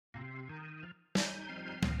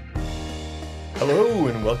Hello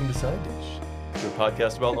and welcome to Side Dish, your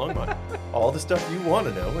podcast about Longmont. All the stuff you want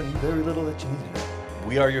to know and very little that you need to know.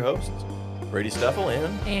 We are your hosts, Brady Steffel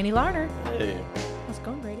and Annie Larner. Hey, How's it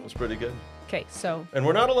going, Brady? that's pretty good. Okay, so And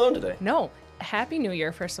we're not alone today. no, Happy New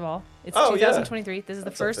Year, first of all. It's Oh, yeah. 2023. This is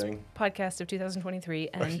That's the a first thing. podcast of 2023.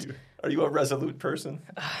 And Are you a resolute person?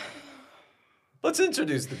 Let's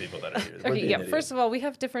introduce the people that are here. okay, yeah, first of all, we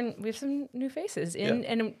have some new faces.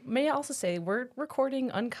 And may I also say, we're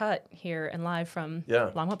recording uncut here and live from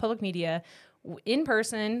Longmont Public Media in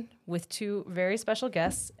person with two very special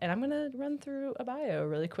guests. And I'm going to run through a bio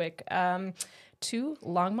really quick. Two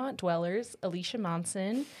Longmont dwellers, Alicia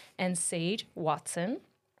Monson and Sage Watson.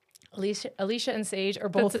 Alicia and Sage are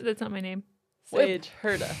both... That's not my name. Sage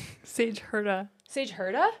Herda. Sage Herda. Sage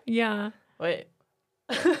Herda? Yeah. Wait.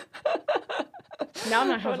 Now I'm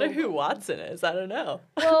not I wonder who Watson is. I don't know.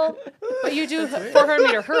 Well, but you do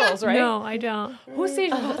 400-meter hurls, right? No, I don't. Who's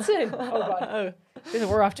Sage Watson? Oh, God.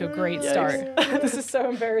 We're off to a great start. This is so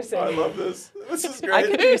embarrassing. I love this. This is I great.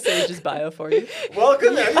 could do Sage's bio for you.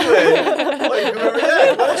 Welcome anyway. Like, whoever,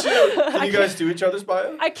 yeah, why don't you, can you guys do each other's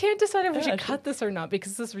bio? I can't decide if we should cut this or not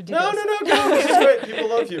because this is ridiculous. No, go. This is great. People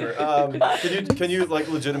love humor. Can you like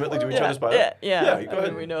legitimately do each otherher's bio? Yeah. Yeah, go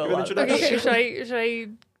ahead. We know Give a an lot of introduction. Okay, should I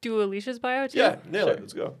do Alicia's bio too? Yeah, nail it.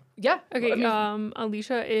 Let's go. Yeah. Okay, I mean,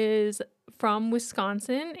 Alicia is from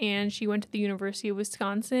Wisconsin, and she went to the University of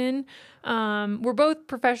Wisconsin. We're both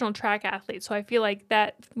professional track athletes, so I feel like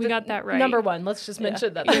that we got that right. Number one, let's just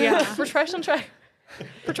mention that. Yeah. Professional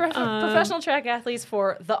track athletes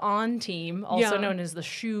for the On team, also Yeah. known as the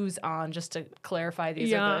Shoes On, just to clarify. These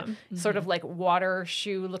Yeah. are the sort of like water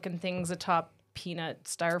shoe looking things atop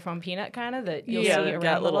styrofoam peanut kind of that you'll see they've around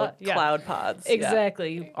got a little lot. Yeah. cloud pods.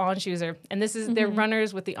 Exactly. On shoes are, and this is they're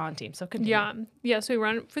runners with the On team. So continue. Yeah. So we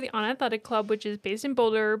run for the On Athletic Club, which is based in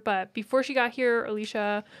Boulder. But before she got here,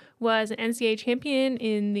 Alicia was an NCAA champion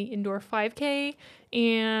in the indoor 5K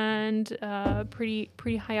and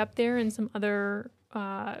pretty high up there in some other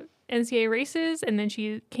NCAA races. And then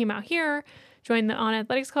she came out here, joined the On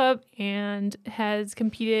Athletics Club, and has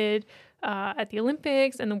competed at the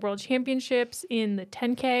Olympics and the World Championships in the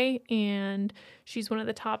 10K, and she's one of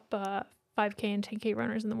the top 5K and 10K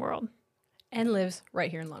runners in the world. And lives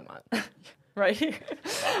right here in Longmont. Right here.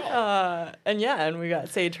 And we got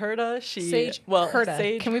Sage Herda. Sage Herda.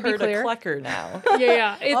 Sage Can we be Herda clear? Klecker now.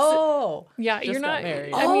 Yeah. It's, yeah, just you're got not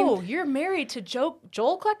married. I mean, you're married to Joel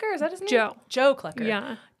Klecker? Is that his name? Joe. Joe Klecker.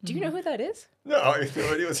 Yeah. Do you know who that is? No, I have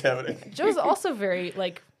no idea what's happening. Joe's also very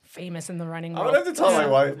famous in the running I'm world. gonna have to tell my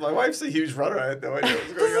wife. My wife's a huge runner. I had no idea what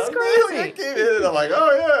was going This is on. crazy. Like, I came in and I'm like,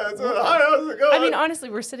 oh yeah, hi, how's it going? I mean, honestly,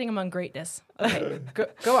 we're sitting among greatness. Okay,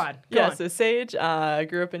 go on. Go on. So Sage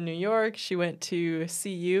grew up in New York. She went to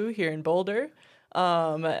CU here in Boulder.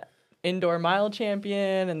 Indoor mile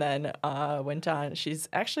champion, and then went on. She's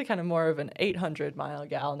actually kind of more of an 800-mile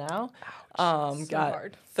gal now. So Got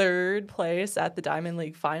hard. third place at the Diamond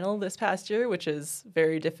League final this past year, which is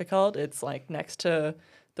very difficult. It's like next to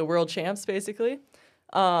the world champs, basically.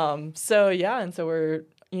 And so we're,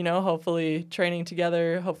 hopefully training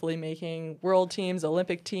together, hopefully making world teams,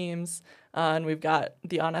 Olympic teams. And we've got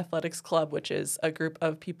the On Athletics Club, which is a group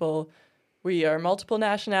of people. We are multiple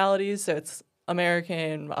nationalities, so it's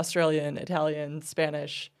American, Australian, Italian,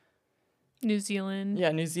 Spanish. New Zealand.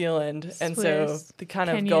 Yeah, New Zealand. And so Swiss, the kind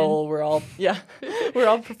of Kenyan. goal, we're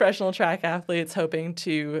all professional track athletes hoping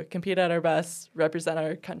to compete at our best, represent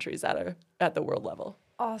our countries at the world level.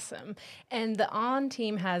 Awesome. And the On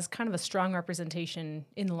team has kind of a strong representation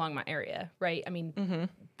in the Longmont area, right? I mean,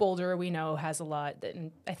 Boulder, we know, has a lot.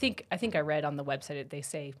 And I think I read on the website, they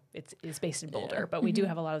say it's based in Boulder, but we do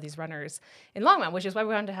have a lot of these runners in Longmont, which is why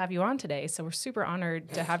we wanted to have you on today. So we're super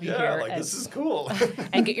honored to have you here. this is cool.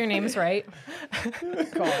 And get your names right.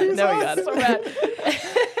 Go on. No, we got it. So bad.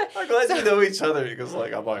 I'm glad you know each other because, I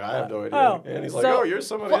have no idea. And he's like, So- oh, you're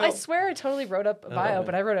somebody Well, I else. swear I totally wrote up a bio,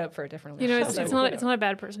 but I wrote it up for a different It's so- not a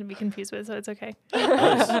bad person to be confused with, so it's okay.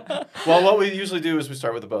 Well, what we usually do is we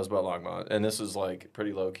start with the buzz about Longmont, and this is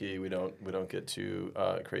pretty low key. We don't get too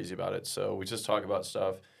crazy about it, so we just talk about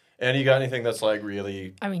stuff. And you got anything that's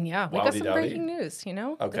really? I mean, yeah, we got some Wowdy-dowdy? breaking news,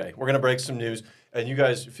 Okay, we're gonna break some news, and you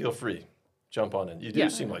guys feel free, jump on in. You do Yeah.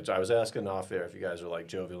 seem like I was asking off air if you guys are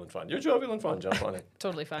jovial and fun. You're jovial and fun. Jump on in.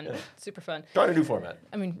 Totally fun. Yeah. Super fun. Trying a new format.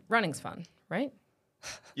 I mean, running's fun, right?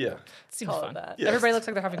 Yeah. Seems Call it fun. that. Yes. Everybody looks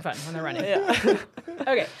like they're having fun when they're running. Yeah.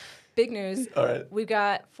 Okay, big news. All right. We've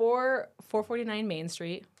got 449 Main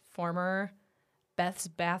Street, former Beth's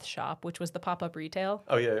Bath Shop, which was the pop-up retail,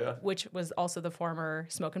 Oh yeah. which was also the former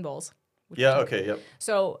Smoke and Bowls. Yeah. Okay. Yep.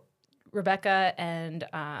 So Rebecca and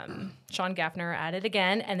Sean Gaffner are at it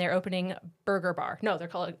again, and they're opening Burger Bar. No,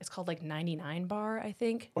 it's called like 99 Bar, I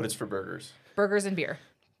think. But it's for burgers. Burgers and beer.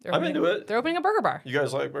 I'm into it. They're opening a burger bar. You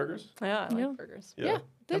guys like burgers? Yeah, I like burgers. Yeah.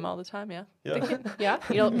 Them all the time, yeah. Yeah. Yeah,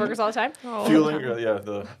 you eat burgers all the time? Fueling,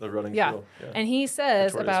 the running fuel. Yeah. And he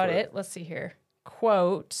says Tortoise about foot. it, let's see here,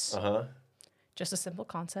 quote, Uh-huh. just a simple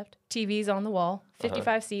concept. TVs on the wall,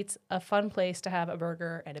 55 seats, a fun place to have a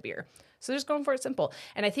burger and a beer. So they're just going for it simple.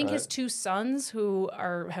 And I think his two sons who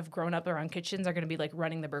have grown up around kitchens are going to be like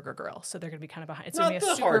running the Burger Grill. So they're going to be kind of behind. It's going to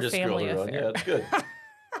be a super family affair. Yeah, it's good.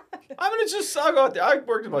 I'll go out there. I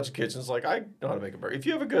worked in a bunch of kitchens. Like, I know how to make a burger. If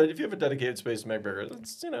you have a dedicated space to make burgers,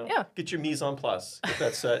 it's, get your mise en place. Get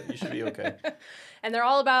that set. You should be okay. And they're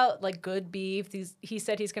all about like good beef. He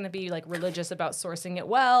said he's going to be like religious about sourcing it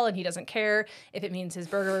well, and he doesn't care if it means his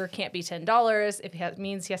burger can't be $10. If it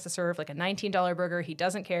means he has to serve like a $19 burger, he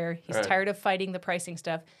doesn't care. He's tired of fighting the pricing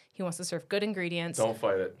stuff. He wants to serve good ingredients. Don't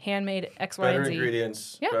fight it. Handmade X, Y, and Z. Better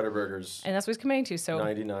ingredients, better burgers. And that's what he's committing to. So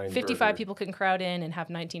 99 55 people can crowd in and have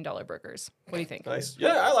 $19 burgers. What do you think? Nice.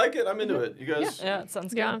 Yeah, I like it. I'm into it. You guys? Yeah, it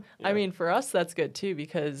sounds good. Yeah. I mean, for us, that's good too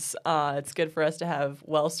because it's good for us to have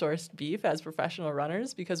well-sourced beef as professional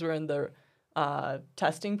runners because we're in the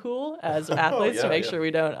testing pool as athletes to make sure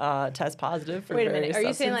we don't test positive for Wait a minute. Are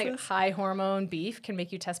you saying like substances. high hormone beef can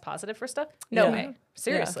make you test positive for stuff? No way.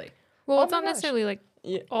 Seriously. Well, it's not necessarily like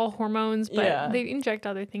all hormones, but they inject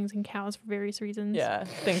other things in cows for various reasons. Yeah,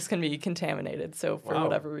 things can be contaminated. So for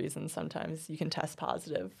whatever reason, sometimes you can test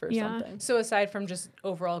positive for something. So aside from just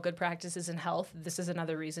overall good practices in health, this is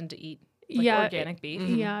another reason to eat like organic beef.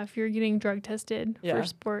 Yeah, if you're getting drug tested for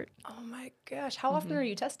sport. Oh my gosh. How often are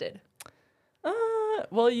you tested?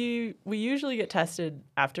 Well, we usually get tested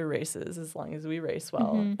after races as long as we race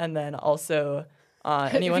well. And then also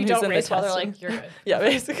anyone if you who's don't in race the well, they're testing. like, you're good. Yeah,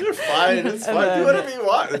 basically. You're fine. It's fine. Do whatever you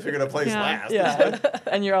want if you're going to place last. Yeah.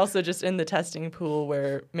 And you're also just in the testing pool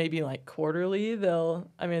where maybe like quarterly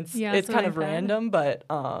it's kind of random, but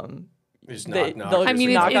Just they'll knock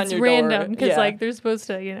it's random because like they're supposed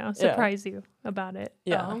to, surprise you about it.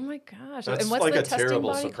 Yeah. Oh my gosh. That's and what's like the a testing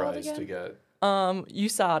terrible body surprise called to again? get.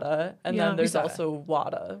 USADA, and then there's USADA. also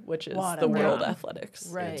WADA, which is WADA, the World right. Athletics.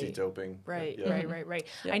 Right. Anti-doping. Right.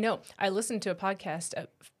 Yeah. I know. I listened to a podcast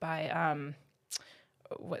by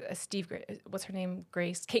what's her name?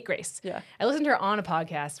 Kate Grace. Yeah. I listened to her on a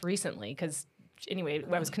podcast recently because anyway,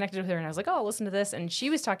 I was connected with her and I was like, oh, I'll listen to this. And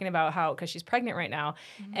she was talking about how, because she's pregnant right now,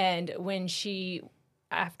 and when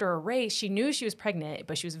after a race, she knew she was pregnant,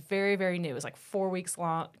 but she was very, very new. It was like 4 weeks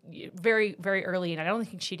long, very, very early. And I don't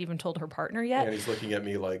think she'd even told her partner yet. And he's looking at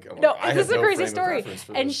me like, This is a crazy story.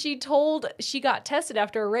 And she got tested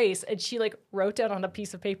after a race and she like wrote down on a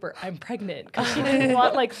piece of paper, I'm pregnant. Because she didn't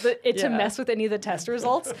want like it to mess with any of the test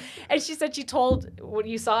results. And she said she told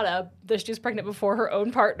USADA that she was pregnant before her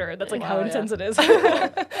own partner. That's like how intense it is.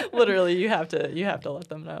 Literally, you have to let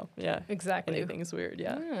them know. Yeah. Exactly. Anything's weird.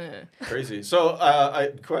 Yeah. Crazy. So,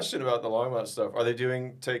 question about the Longmont stuff. Are they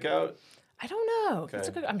doing takeout? I don't know. Okay. That's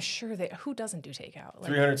a good. I'm sure who doesn't do takeout? Like,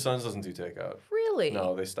 300 Suns doesn't do takeout. Really?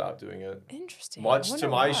 No, they stopped doing it. Interesting. Much to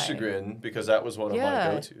my chagrin, because that was one of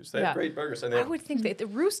my go-tos. They have great burgers. And I would think that the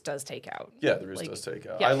Roost does takeout. Yeah, the Roost does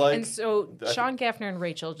takeout. Yeah. I like. And so Sean Gaffner and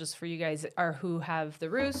Rachel, just for you guys, are who have the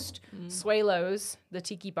Roost, Suelos, the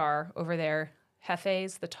Tiki Bar over there,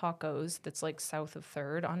 Jefe's, the tacos that's like south of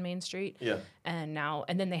 3rd on Main Street. Yeah. And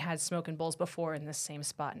then they had Smokin' Bulls before in the same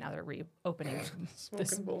spot. Now they're reopening.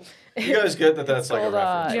 Smokin' Bulls. You guys get that that's like a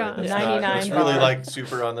reference. Yeah. Right? It's 99 it's really bar. like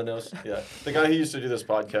super on the nose. Yeah. The guy who used to do this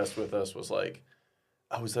podcast with us was like,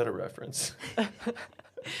 oh, is that a reference? All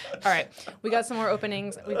right. We got some more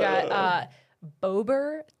openings. We got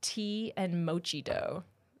Bober Tea and Mochi Dough.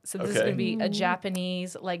 So this is going to be a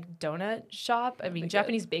Japanese like donut shop. I mean,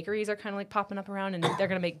 Japanese bakeries are kind of like popping up around, and they're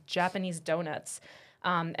going to make Japanese donuts.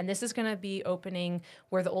 And this is going to be opening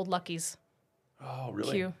where the old Lucky's. Oh,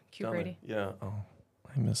 really? Q Brady. Yeah. Oh,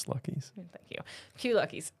 I miss Lucky's. Thank you. Q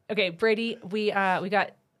Lucky's. Okay, Brady. We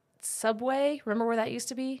got Subway. Remember where that used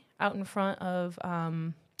to be? Out in front of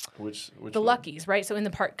which the one? Lucky's, right? So in the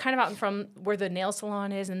park, kind of out in from where the nail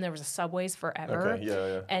salon is, and there was a Subway's forever. Okay,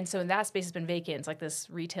 yeah. And so that space has been vacant. It's like this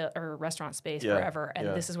retail or restaurant space forever. And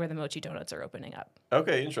this is where the Mochi Donuts are opening up.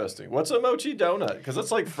 Okay, interesting. What's a mochi donut? Because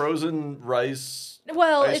it's like frozen rice,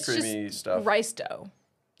 well, ice it's creamy just stuff. Rice dough.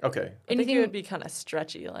 Okay. I think it would be kind of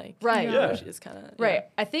stretchy, like right. Yeah. Which is kind of right.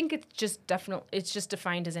 I think it's just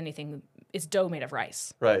defined as anything. It's dough made of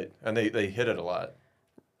rice. Right, and they hit it a lot.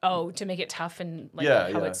 Oh, to make it tough and like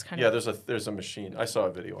how it's kind of there's a machine. I saw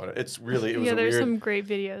a video on it. It's really it was a there's weird. some great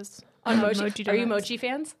videos on Mochi. Are you donuts. Mochi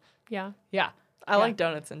fans? Yeah. Yeah. I like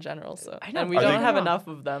donuts in general, so I know. and we don't have enough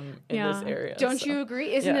of them in this area. Don't you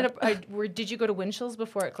agree? Isn't it did you go to Winchell's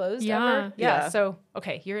before it closed? Yeah. Yeah. So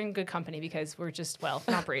okay, you're in good company because we're just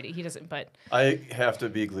not Brady. He doesn't, but I have to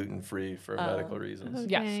be gluten-free for medical reasons.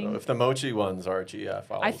 Yeah. So if the mochi ones are GF,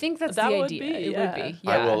 I think that's that the would idea. be, It yeah. would be.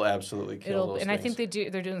 Yeah. I will absolutely kill those And things. I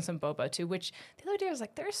think they're doing some boba too, which the other day I was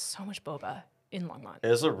like, there's so much boba in Longmont.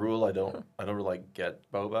 As a rule, I don't really get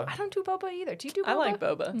boba. I don't do boba either. Do you do boba? I like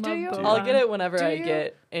boba. Do you? Love boba. I'll get it whenever Do I you?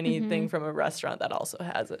 get anything from a restaurant that also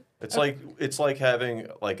has it. It's like having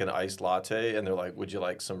like an iced latte, and they're like, "Would you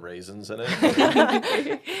like some raisins in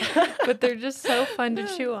it?" But they're just so fun to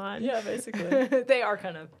chew on. Yeah, basically. They are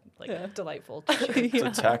kind of delightful. It's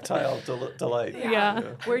a tactile delight. Yeah.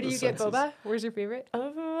 Where do The you get senses. boba? Where's your favorite?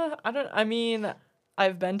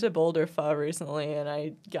 I've been to Boulder Pho recently, and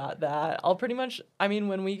I got that.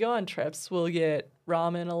 When we go on trips, we'll get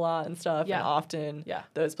ramen a lot and stuff. Yeah. And often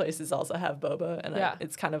those places also have boba, and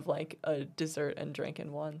it's kind of like a dessert and drink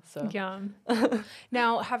in one. So Yeah.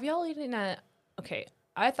 Now, have y'all eaten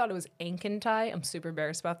I thought it was Ankin Thai. I'm super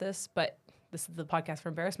embarrassed about this, but this is the podcast for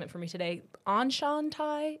embarrassment for me today. Anshan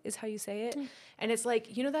Thai is how you say it. And it's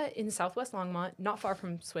like, you know that in Southwest Longmont, not far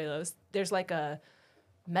from Suelos, there's like a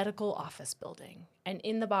medical office building. And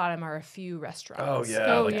in the bottom are a few restaurants. Oh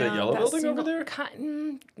yeah, Oh, like the yeah. yellow building over there. I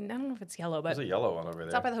don't know if it's yellow, but There's a yellow one over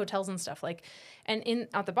it's out by there. the hotels and stuff. And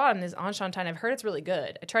at the bottom is Anshan Thai. And I've heard it's really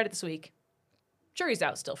good. I tried it this week. Jury's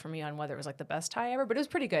out still for me on whether it was like the best Thai ever, but it was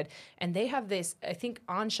pretty good. And they have this, I think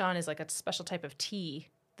Anshan is like a special type of tea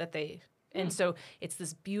that they, and so it's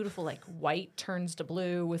this beautiful like white turns to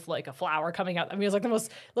blue with like a flower coming out. I mean, it was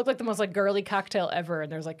looked like the most like girly cocktail ever.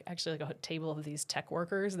 And there's like actually like a table of these tech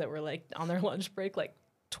workers that were like on their lunch break, like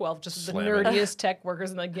 12 just Slamming. the nerdiest tech workers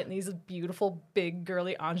and like getting these beautiful big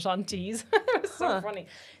girly Anshan teas. It was so funny.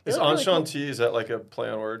 They Is look really cool. enchanté, is that like a play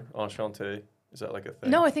on word? Enchanté? Is that like a thing?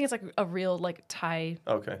 No, I think it's like a real like Thai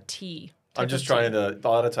Okay. tea. I'm type just of trying tea. to. A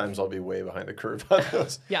lot of times I'll be way behind the curve on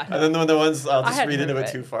those. Yeah. And then when the ones I'll I just hadn't read into heard it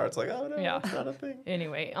of it. too far, it's like, oh no, Yeah. it's not a thing.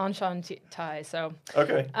 Anyway, Anshan Thai. So,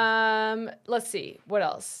 Okay. let's see what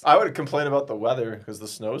else, I would complain about the weather because the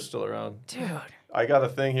snow's still around. dude. I got a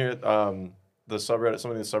thing here. The subreddit,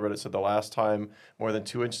 somebody in the subreddit said the last time more than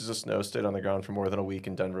 2 inches of snow stayed on the ground for more than a week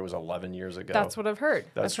in Denver was 11 years ago. That's what I've heard.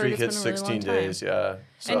 That I've streak heard hit it's been a 16 really long time. days. Yeah.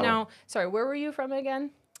 So, And now, sorry, where were you from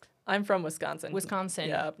again? I'm from Wisconsin. Wisconsin.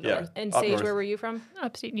 Yeah, up Yeah. north. And Up Sage, north. where were you from?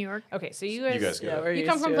 Upstate New York. Okay, so You guys Yeah, go. we're you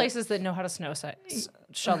come used from to it. places that know how to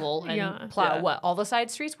shovel and Yeah. plow Yeah. what? All the side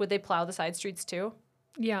streets? Would they plow the side streets too?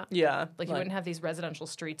 Yeah. Yeah. Like you wouldn't have these residential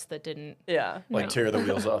streets that didn't. Yeah. like No. tear the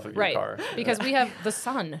wheels off of your Right, car. because we have the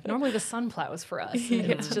sun. Normally the sun plows for us.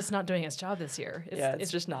 And it's just not doing its job this year.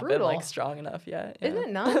 It's just not brutal. been like strong enough yet. Isn't it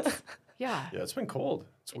nuts? Yeah, Yeah, it's been cold.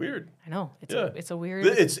 It's weird. I know. It's Yeah. it's a weird.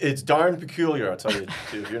 It's darn peculiar, I'll tell you,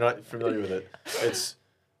 too, if you're not familiar with it. It's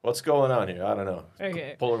what's going on here? I don't know.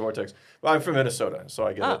 Okay. Polar vortex. Well, I'm from Minnesota, so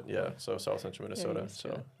I get Oh. it. Yeah, so South Central Minnesota. used to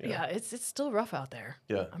So it. Yeah, it's still rough out there.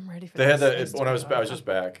 yeah. I'm ready for They had this. that when I was just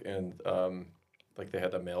back, and like they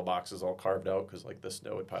had the mailboxes all carved out because like the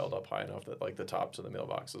snow had piled up high enough that like the tops of the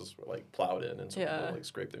mailboxes were like plowed in, and so Yeah. people like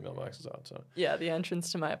scraped their mailboxes out. So Yeah, the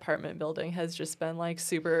entrance to my apartment building has just been like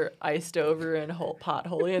super iced over and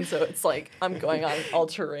potholy, and so it's like I'm going on an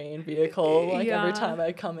all-terrain vehicle like every Yeah. time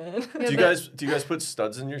I come in. do you guys put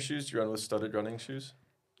studs in your shoes? Do you run with studded running shoes?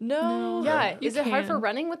 No. Yeah, You is it hard for can.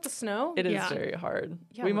 running with the snow? It is Yeah. very hard.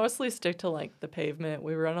 Yeah. We mostly stick to like the pavement.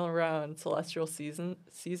 We run around celestial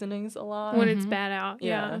seasonings a lot. When it's bad out.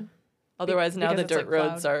 yeah. Yeah. Otherwise, now the because it's, dirt like,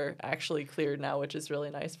 roads are actually cleared now, which is really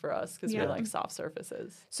nice for us because Yeah. we like soft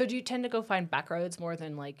surfaces. So do you tend to go find back roads more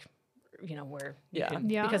than like, where? You Yeah. can-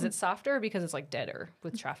 Yeah. Because it's softer, or because it's like deader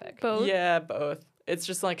with traffic. Both. Yeah, both. It's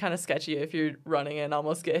just like kind of sketchy if you're running and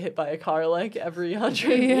almost get hit by a car like every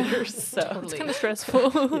 100 Yeah. meters. So It's kind of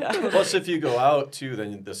stressful. yeah. Plus, if you go out too,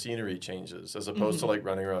 then the scenery changes as opposed to like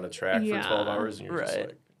running around a track Yeah. for 12 hours and you're just Right.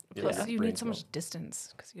 like. Plus, know, you brain need so smell. much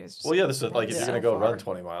distance because you guys. Just Well, yeah, this is like if Yeah. you're gonna go so run far.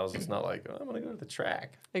 20 miles, it's not like, oh, I'm gonna go to the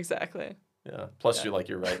track. Exactly. Yeah. Plus, Yeah. you're like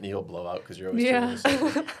right knee will blow out because you're always Yeah.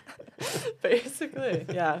 turning. Basically,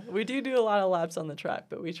 yeah. We do a lot of laps on the track,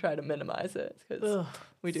 but we try to minimize it because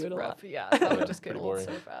we do It's it a lot. rough. Yeah, that would just get Pretty old boring.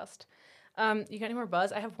 so fast. You got any more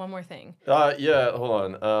buzz? I have one more thing. Yeah, hold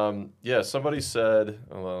on. Yeah, somebody said,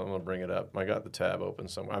 hold on, I'm gonna bring it up. I got the tab open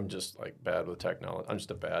somewhere. I'm just like bad with technology. I'm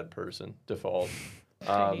just a bad person, default.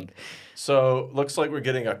 So looks like we're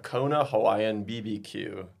getting a Kona Hawaiian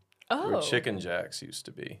BBQ where Oh. Chicken Jacks used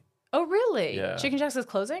to be. Oh, really? Yeah. Chicken Jacks is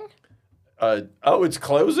closing? Oh, it's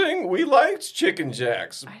closing? We liked Chicken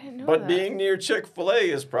Jacks. I didn't know But that. being near Chick-fil-A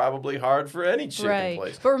is probably hard for any chicken Right.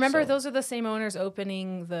 place. But remember, So- those are the same owners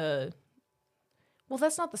opening the Well,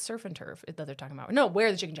 that's not the surf and turf that they're talking about. No,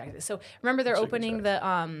 where the Chicken Jacks is. So remember they're opening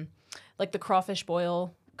the like the crawfish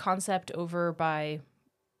boil concept over by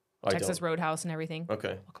Texas Roadhouse and everything.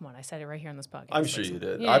 Okay. Oh, come on. I said it right here on this podcast. I'm sure you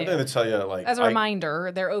did. Yeah, I'm going to tell you, like... As a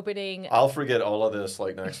reminder, they're opening... I'll forget all of this,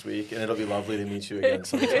 like, next week, and it'll be lovely to meet you again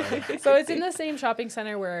sometime. So it's in the same shopping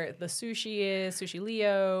center where the sushi is, Sushi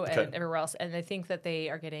Leo, and everywhere else. And I think that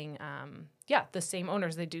they are getting, the same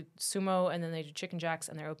owners. They do sumo, and then they do Chicken Jacks,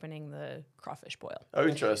 and they're opening the crawfish boil. Oh,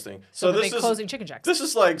 interesting. So this is closing Chicken Jacks. This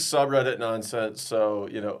is like subreddit nonsense, so,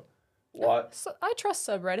 you know... What? So I trust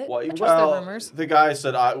subreddit. Well, I trust their rumors. The guy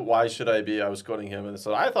said, "Why should I be?" I was quoting him, and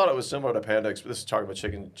said, "I thought it was similar to Panda Express." This is talking about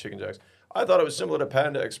Chicken Jacks. I thought it was similar to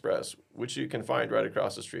Panda Express, which you can find right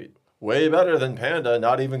across the street. Way better than Panda,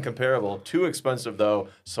 not even comparable. Too expensive though,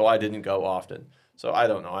 so I didn't go often. So I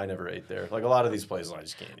don't know. I never ate there. Like a lot of these places, I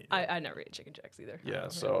just can't eat. I never ate Chicken Jacks either. Yeah,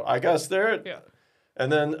 so I guess they're. Yeah.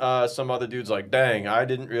 And then some other dude's like, "Dang, I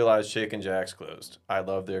didn't realize Chicken Jacks closed. I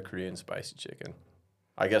love their Korean spicy chicken."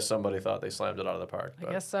 I guess somebody thought they slammed it out of the park.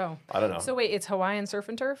 I guess so. I don't know. So wait, it's Hawaiian Surf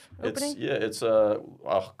and Turf opening? It's a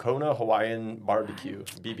Kona Hawaiian barbecue,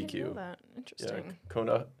 I didn't know BBQ. that. Interesting.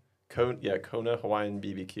 Yeah, Kona Hawaiian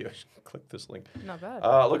BBQ. I should click this link. Not bad.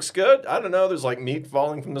 Looks good. I don't know. There's like meat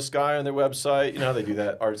falling from the sky on their website. You know how they do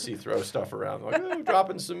that artsy throw stuff around. Like, oh,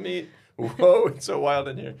 dropping some meat. Whoa, it's so wild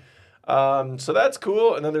in here. So that's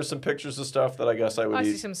cool. And then there's some pictures of stuff that I guess I would I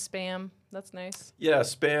eat. see some spam. That's nice. Yeah,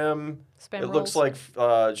 spam. Spam It looks like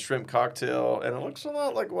shrimp cocktail, and it looks a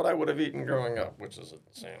lot like what I would have eaten growing up, which is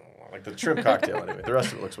like the shrimp cocktail anyway. The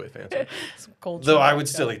rest of it looks way fancy. Some cold Though shrimp I would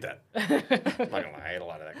still eat that. I'm not gonna lie, I ate a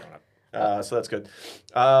lot of that growing up. So that's good.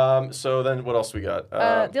 So then what else we got?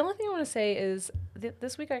 the only thing I want to say is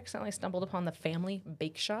this week I accidentally stumbled upon the Family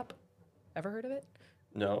Bake Shop. Ever heard of it?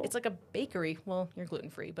 No. It's like a bakery. Well, you're gluten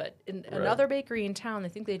free, but in another bakery in town, I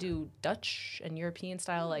think they do Dutch and European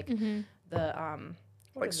style, like the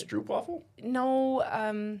like stroopwafel? No,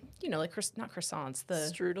 you know, like not croissants. The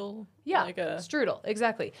strudel. Yeah, like a strudel.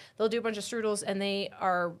 Exactly. They'll do a bunch of strudels, and they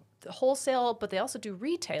are wholesale, but they also do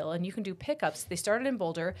retail, and you can do pickups. They started in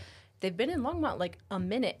Boulder. They've been in Longmont like a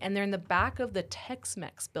minute, and they're in the back of the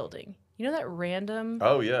Tex-Mex building. You know that random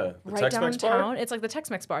Oh, yeah. The right Tex-Mex downtown? bar? It's like the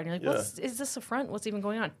Tex-Mex bar. And you're like, Yeah. is this a front? What's even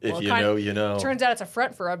going on? If well, you know, you know. Turns out it's a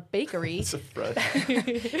front for a bakery It's a front.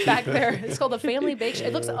 back there. It's called the Family Bake Shop.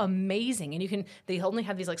 It looks amazing. And they only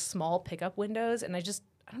have these like small pickup windows. And I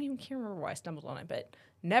don't even can't remember why I stumbled on it, but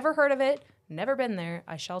never heard of it. Never been there.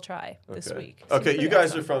 I shall try this week. Okay, Seems you pretty guys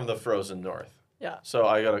awesome. are from the frozen north. yeah. So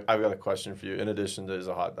I've got a question for you. In addition to is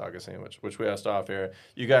a hot dog a sandwich, which we asked off here,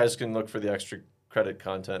 you guys can look for the extra credit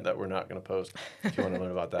content that we're not going to post if you want to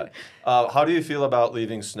learn about that. How do you feel about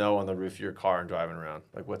leaving snow on the roof of your car and driving around?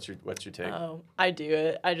 Like, what's your take? Oh, I do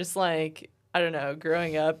it. I just like, I don't know,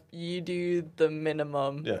 growing up, you do the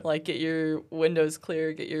minimum. Yeah. Like, get your windows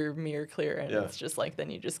clear, get your mirror clear, and Yeah. it's just like,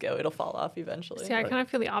 then you just go, it'll fall off eventually. See, I kind of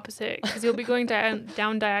feel the opposite because you'll be going down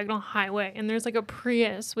Diagonal Highway and there's like a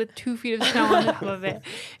Prius with 2 feet of snow on top of it,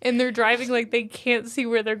 and they're driving like they can't see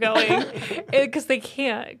where they're going because they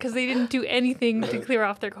didn't do anything to clear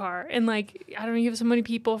off their car. And like, I don't know, you have so many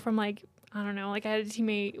people from like, I don't know, like I had a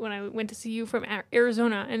teammate when I went to see you from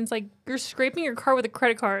Arizona, and it's like you're scraping your car with a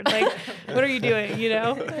credit card. Like, what are you doing, you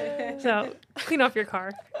know? So clean off your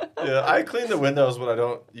car. Yeah, I clean the windows, but I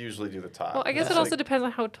don't usually do the top. Well, I guess It's it also like- depends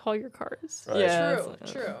on how tall your car is. Right. Yeah.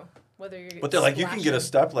 True. Whether you're But they're like, you can get a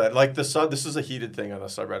splashing. step ladder. Like this is a heated thing on the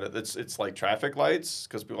subreddit. It's like traffic lights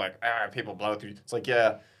because people are like, people blow through. It's like,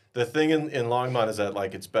 yeah. The thing in Longmont is that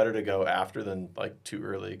like it's better to go after than like too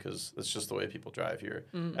early because it's just the way people drive here,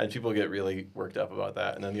 and people get really worked up about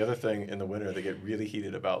that. And then the other thing in the winter, they get really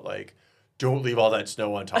heated about like, don't leave all that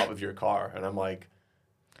snow on top of your car. And I'm like,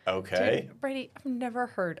 okay. Dude, Brady, I've never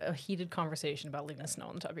heard a heated conversation about leaving snow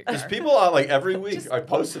on the top of your Because car. people are like every week I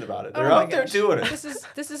posted about it. They're Oh my out there gosh. doing it.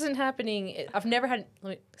 This isn't happening. I've never had. Let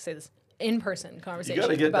me say this. In-person You conversation. got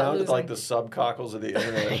to get about down losing. to like the subcockles of the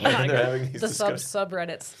internet when they're having these the discussions.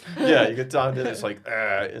 subreddits. Yeah, you get down to it's like,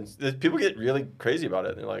 and people get really crazy about it.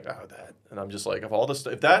 And they're like, oh, that. And I'm just like, of all the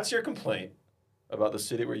stuff, if that's your complaint about the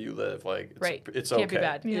city where you live, like, it's Can't okay. be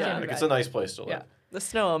bad. Yeah. Can't be Like, bad. it's a nice place to live. Yeah. The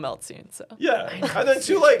snow will melt soon, so. Yeah, and then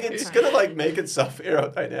too, like it's gonna like make itself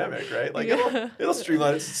aerodynamic, right? Like it'll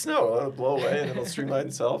streamline. It's snow. It'll blow away and it'll streamline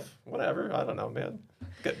itself. Whatever. I don't know, man.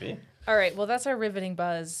 Get me. All right. Well, that's our riveting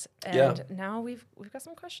buzz, and Yeah. now we've got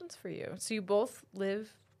some questions for you. So you both live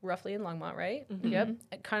roughly in Longmont, right? Yep.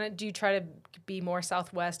 Kind of. Do you try to be more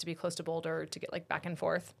southwest to be close to Boulder to get like back and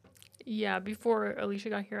forth? Yeah, before Alicia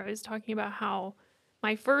got here, I was talking about how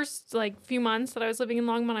my first like few months that I was living in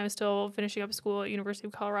Longmont, I was still finishing up school at University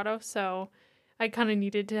of Colorado. So I kind of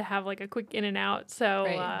needed to have like a quick in and out. So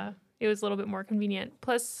it was a little bit more convenient.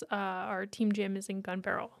 Plus, our team gym is in Gun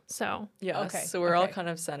Barrel. So so we're all kind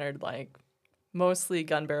of centered like mostly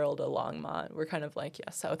Gun Barrel to Longmont. We're kind of like,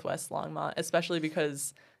 Southwest Longmont, especially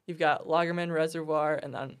because you've got Lagerman Reservoir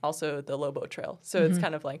and then also the Lobo Trail. So it's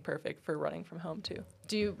kind of like perfect for running from home too.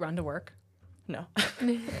 Do you run to work? No.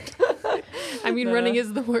 I mean, running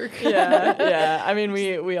is the work. Yeah. I mean,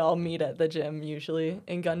 we all meet at the gym usually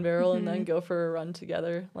in Gun Barrel and then go for a run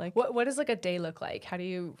together. Like, what does like a day look like?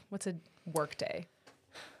 What's a work day?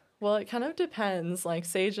 Well, it kind of depends. Like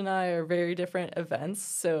Sage and I are very different events,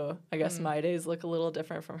 so I guess my days look a little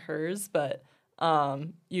different from hers. But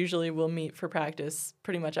usually we'll meet for practice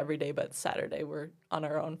pretty much every day. But Saturday we're on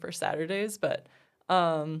our own for Saturdays. But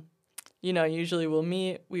usually we'll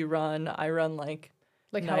meet. We run. I run like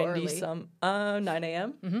 9 a.m.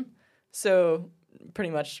 Mm-hmm. So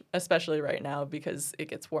pretty much, especially right now because it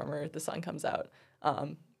gets warmer, the sun comes out.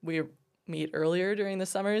 We meet earlier during the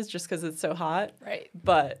summers just because it's so hot. Right.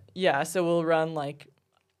 But yeah, so we'll run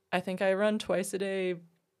I think I run twice a day,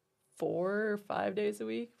 4 or 5 days a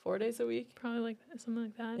week, 4 days a week. Probably like that, something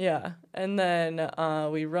like that. Yeah. And then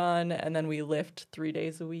we run and then we lift 3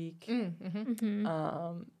 days a week. And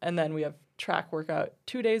then we have track workout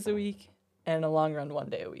 2 days a week and a long run 1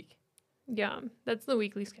 day a week. Yeah, that's the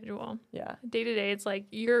weekly schedule. Yeah. Day to day, it's like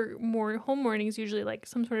your home mornings usually like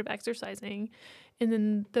some sort of exercising. And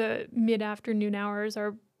then the mid-afternoon hours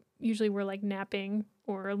are usually we're like napping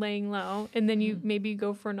or laying low. And then you maybe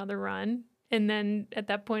go for another run. And then at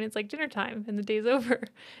that point, it's like dinner time and the day's over.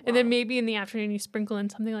 Wow. And then maybe in the afternoon, you sprinkle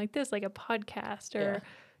in something like this, like a podcast or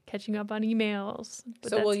catching up on emails.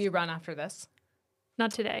 But so will you run after this?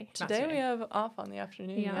 Not today. Today we have off on the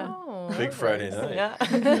afternoon. Yeah. Oh, Big Friday night. Yeah.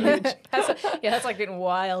 That's like getting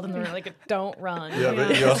wild and they're like, don't run. Yeah,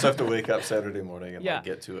 but you also have to wake up Saturday morning and like,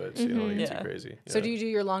 get to it. So you don't get too crazy. So do you do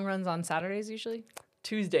your long runs on Saturdays usually?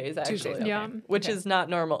 Tuesdays, actually. Tuesdays, okay. Which is not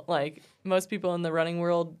normal. Like most people in the running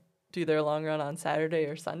world do their long run on Saturday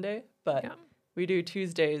or Sunday, but we do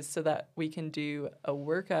Tuesdays so that we can do a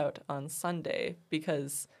workout on Sunday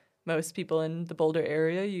because most people in the Boulder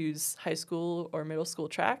area use high school or middle school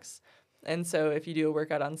tracks. And so if you do a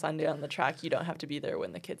workout on Sunday on the track, you don't have to be there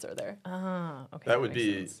when the kids are there. Ah, okay. That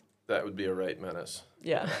would be a right menace.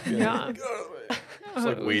 Yeah. Yeah. It's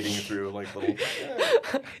like wading through like little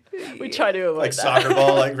we try to avoid like that. soccer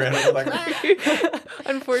ball like random like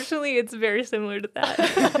Unfortunately, it's very similar to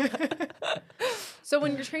that. So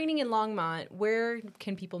when you're training in Longmont, where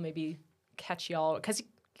can people maybe catch y'all? Because you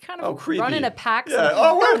kind of run in a pack. Yeah.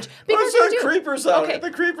 Oh, wait. Because the creepers out. Okay.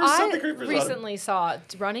 The creepers sent the creepers out. I recently saw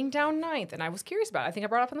running down 9th, and I was curious about it. I think I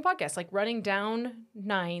brought it up on the podcast. Like running down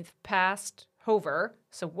 9th past Hover,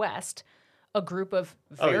 so west, a group of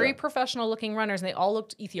very professional-looking runners, and they all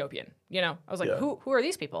looked Ethiopian. You know, I was like, who are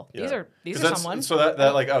these people? Yeah. These are someone. So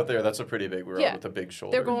that like out there, that's a pretty big road with a big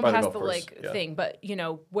shoulder. They're going past the thing, but you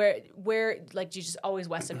know where like do you just always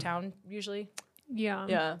west of town usually?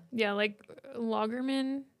 Yeah, like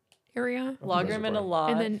Lagerman area. Lagerman a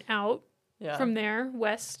lot, and then out from there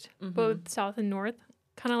west, Mm-hmm. both south and north,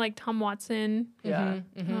 kind of like Tom Watson. Yeah,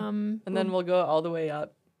 and then we'll go all the way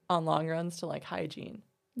up on long runs to like Hygiene.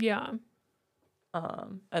 Yeah.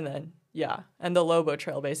 And then and the Lobo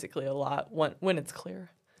Trail basically a lot when it's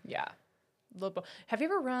clear. Yeah. Lobo. Have you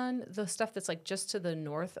ever run the stuff that's like just to the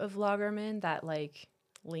north of Lagerman? That like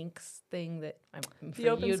links thing that the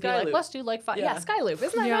open you'd Sky be like, Loop. let's do like 5. Yeah, Sky Loop.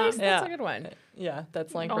 Isn't that nice? That's a good one. Yeah,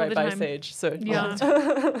 that's like All right the by time. Sage. So Yeah.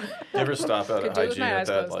 You ever stop out at Could do it with Hygiene my at eyes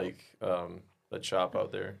that closed. like that shop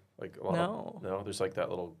out there? Like a lot no, there's like that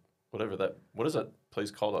little what is that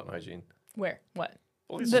place called out in Hygiene? Where? What?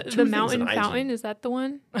 Well, The Mountain Fountain, is that the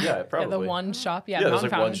one? Yeah, probably. The one shop. Yeah, there's Mountain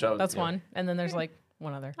like Fountain. one shop. That's one. And then there's like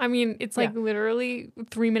one other. I mean, it's like literally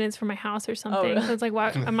 3 minutes from my house or something. So it's like,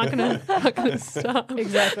 wow, I'm not gonna stop.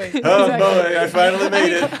 Exactly. Oh boy, I finally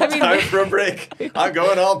made it. Time for a break. I'm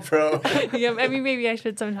going all pro. Yeah, I mean, maybe I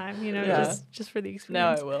should sometime, just for the experience. Now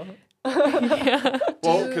I will. Yeah.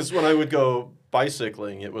 Well, because when I would go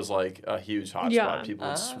bicycling, it was like a huge hotspot. People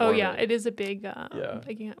would swarm. Oh yeah, it is a big.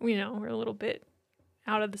 Yeah. We're a little bit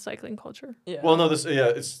out of the cycling culture. Yeah. Well, no,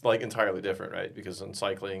 it's like entirely different, right? Because in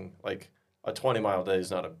cycling, like a 20-mile day is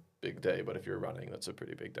not a big day, but if you're running, that's a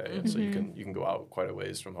pretty big day. And so you can go out quite a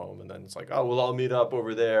ways from home, and then it's like, oh, we'll all meet up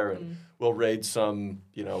over there, and we'll raid some,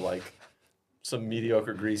 like some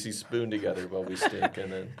mediocre greasy spoon together while we stink,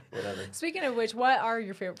 and then whatever. Speaking of which, what are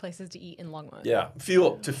your favorite places to eat in Longmont? Yeah, to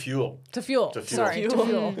fuel. To fuel. Sorry, to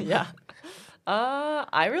fuel. Yeah.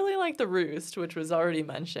 I really like the Roost, which was already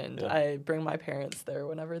mentioned. Yeah. I bring my parents there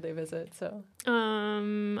whenever they visit. So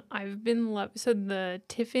I've been so the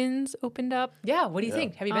Tiffins opened up. Yeah, what do you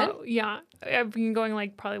think? Have you been? Yeah, I've been going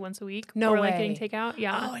like probably once a week. No or like way. getting takeout.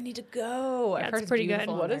 Yeah. Oh, I need to go. Yeah, I've heard it's pretty good.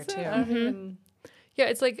 beautiful what in is there, it? too. I don't even- Yeah,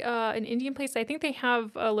 it's like an Indian place. I think they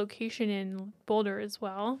have a location in Boulder as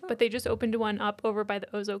well, but they just opened one up over by the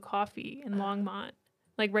Ozo Coffee in Longmont,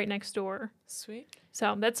 like right next door. Sweet.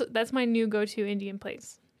 So that's my new go-to Indian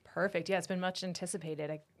place. Perfect. Yeah, it's been much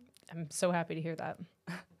anticipated. I'm so happy to hear that.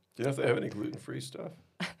 Do you know if they have any gluten-free stuff?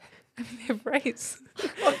 They have rice.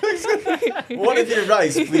 One of your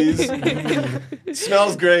rice, please.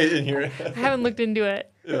 Smells great in here. I haven't looked into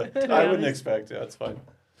it. Yeah, I wouldn't expect it. That's fine.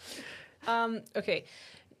 Okay.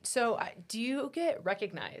 So do you get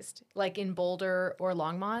recognized like in Boulder or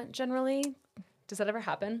Longmont generally? Does that ever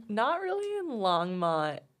happen? Not really in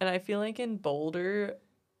Longmont, and I feel like in Boulder,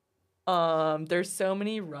 there's so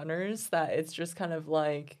many runners that it's just kind of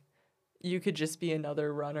like you could just be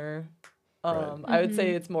another runner. Right. I would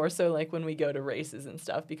say it's more so like when we go to races and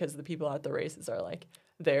stuff because the people at the races are like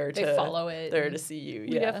there They to follow it. there to see you.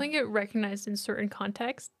 We definitely get recognized in certain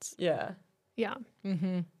contexts. Yeah. Yeah.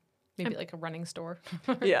 Mm-hmm. Maybe like a running store.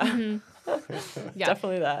 Yeah. Yeah.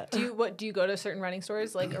 Definitely that. Do you go to certain running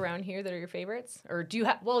stores like around here that are your favorites, or do you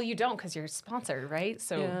have? Well, you don't because you're sponsored, right?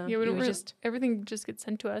 So Yeah. Yeah, we don't you just everything just gets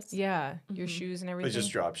sent to us. your shoes and They everything.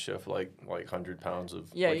 just drop shift like 100 pounds of,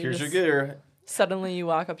 Yeah, like, you here's just- your gear. Suddenly you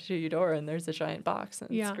walk up to your door and there's a giant box and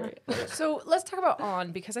Yeah. it's great. So let's talk about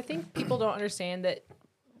On, because I think people don't understand that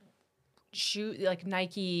like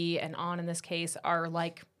Nike and On in this case are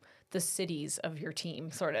like the cities of your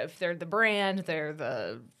team, sort of. They're the brand, they're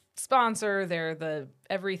the sponsor, they're the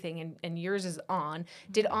everything, and yours is On.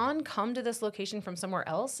 Did On come to this location from somewhere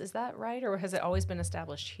else? Is that right? Or has it always been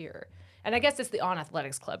established here? And I guess it's the On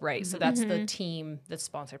Athletics Club, right? So that's the team that's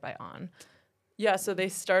sponsored by On. Yeah, so they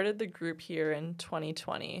started the group here in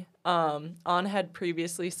 2020. On had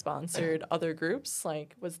previously sponsored other groups,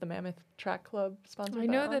 like was the Mammoth Track Club sponsored I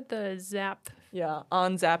by know On? that the Zap, Yeah,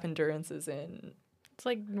 On Zap Endurance is in. it's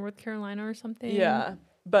like North Carolina or something. Yeah,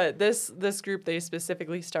 but this group they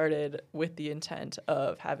specifically started with the intent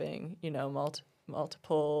of having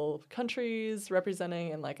multiple countries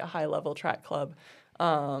representing and like a high level track club.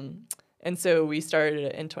 And so we started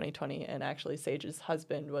it in 2020, and actually Sage's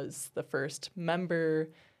husband was the first member.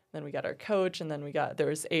 Then we got our coach, and then there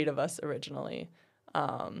was 8 of us originally.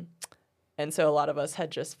 And so a lot of us had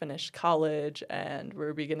just finished college and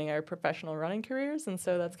we're beginning our professional running careers. And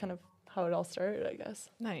so that's kind of how it all started, I guess.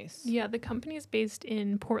 Nice. Yeah, the company is based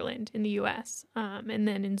in Portland in the U.S. And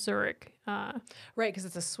then in Zurich. Right, because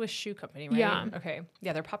it's a Swiss shoe company, right? Yeah. Okay.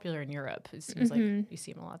 Yeah, they're popular in Europe. It seems like you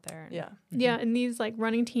see them a lot there. Yeah. Yeah, and these like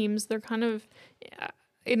running teams, they're kind of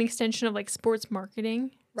an extension of like sports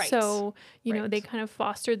marketing. Right. So, you know, Right. they kind of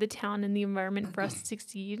foster the town and the environment for us to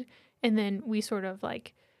succeed. And then we sort of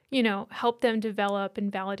like, you know, help them develop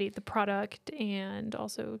and validate the product, and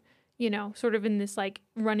also, you know, sort of in this like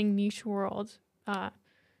running niche world, you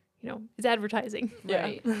know, it's advertising. Yeah.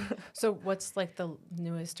 Right. So what's like the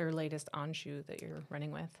newest or latest On shoe that you're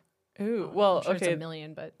running with? Ooh, well, I'm sure it's okay. a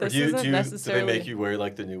million, but Or This do isn't they necessarily. make you wear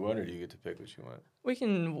like the new one, or do you get to pick what you want? We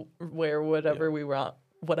can wear whatever we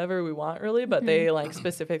want, really, but they like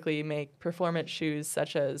specifically make performance shoes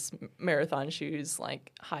such as marathon shoes,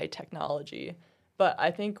 like high technology. But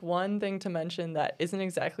I think one thing to mention that isn't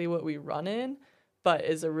exactly what we run in, but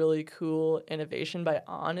is a really cool innovation by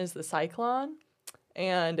On is the Cyclone.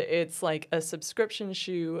 And it's like a subscription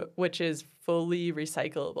shoe, which is fully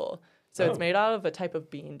recyclable. So it's made out of a type of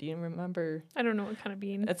bean. Do you remember? I don't know what kind of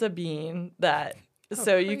bean. It's a bean that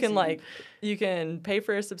so you can crazy. you can pay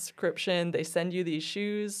for a subscription. They send you these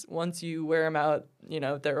shoes. Once you wear them out, you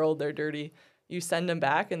know, they're old, they're dirty. You send them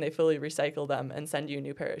back and they fully recycle them and send you a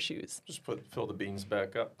new pair of shoes. Just fill the beans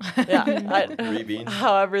back up. Yeah. Re-bean.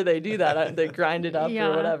 However they do that, they grind it up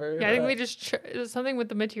or whatever. Yeah, I think but- they just there's something with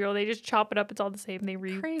the material. They just chop it up. It's all the same. They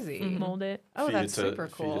crazy. mold it. Oh, Feed that's it to, super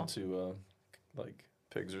cool. Feed it to like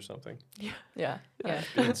pigs or something. Yeah. Yeah,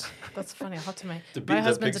 Beans. that's funny. I'll have to my The my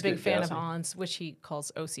husband's a pigs big get fan gassy. of On's, which he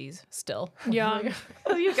calls OCs still. Yeah.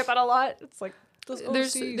 You get that a lot. It's like those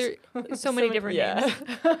There's OCs. so many different names.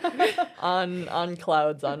 Yeah. on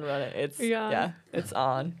clouds on run it. It's Yeah. it's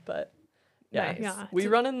on, but yeah. Nice. Yeah. We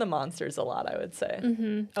run in the monsters a lot, I would say.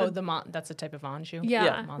 Mm-hmm. Oh, that's a type of On shoe.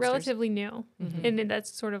 Yeah, Monsters. relatively new. And then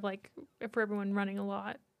that's sort of like for everyone running a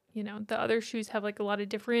lot. You know, the other shoes have like a lot of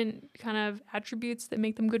different kind of attributes that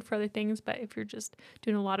make them good for other things. But if you're just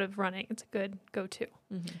doing a lot of running, it's a good go-to.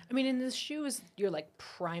 I mean, and this shoe is your like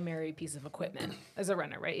primary piece of equipment as a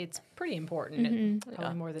runner, right? It's pretty important, and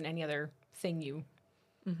probably more than any other thing you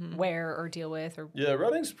wear or deal with. Or Yeah,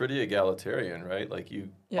 running's pretty egalitarian, right? Like you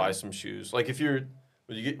buy some shoes. Like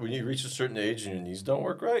when you reach a certain age and your knees don't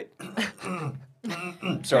work right.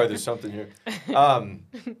 Sorry, there's something here.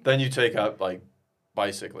 Then you take up like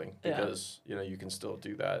bicycling because you can still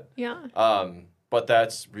do that. Yeah. But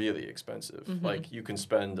that's really expensive. Like you can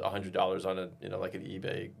spend $100 on like an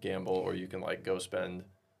eBay gamble, or you can like go spend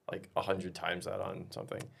like 100 times that on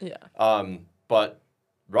something. Yeah. But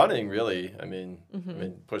running, really, I mean,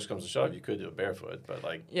 push comes to shove, you could do it barefoot, but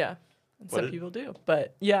like and some people do.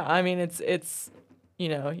 But yeah, I mean, it's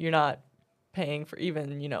you're not paying for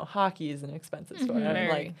even hockey is an expensive sport.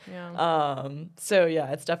 Very, So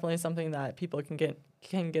yeah, it's definitely something that people can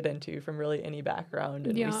get into from really any background,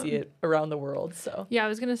 and we see it around the world. So yeah, I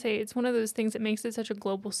was gonna say it's one of those things that makes it such a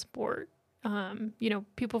global sport.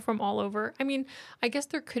 People from all over. I mean, I guess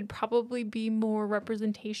there could probably be more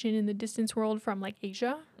representation in the distance world from like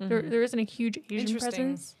Asia. There isn't a huge Asian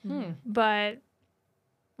presence, but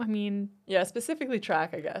I mean, specifically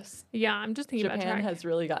track, I guess. Yeah, I'm just thinking about track. Japan has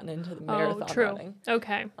really gotten into the marathon running.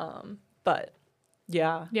 Okay. But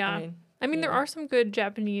yeah. I mean, there are some good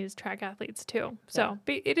Japanese track athletes too. So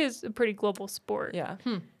it is a pretty global sport. Yeah.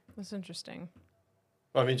 That's interesting.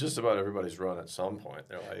 I mean, just about everybody's run at some point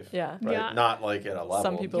in their life. Yeah. Right? Yeah. Not like at a level.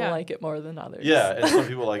 Some people like it more than others. Yeah, and some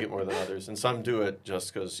people like it more than others. And some do it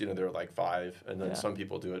just because, they're like 5. And then some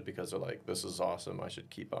people do it because they're like, this is awesome. I should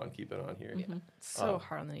keep on keeping on here. Yeah. It's so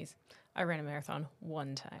hard on the knees. I ran a marathon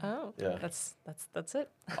one time. Oh. Yeah. That's it.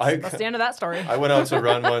 That's the end of that story. I went out to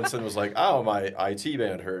run once and was like, oh, my IT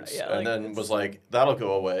band hurts. Yeah, and then was like, that'll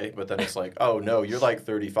go away. But then it's like, oh, no, you're like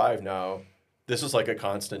 35 now. This is like a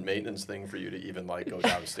constant maintenance thing for you to even like go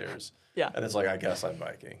downstairs. Yeah. And it's like, I guess I'm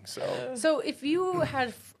biking. So if you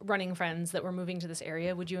had running friends that were moving to this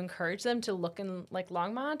area, would you encourage them to look in like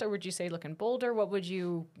Longmont, or would you say look in Boulder? What would be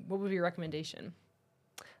your recommendation?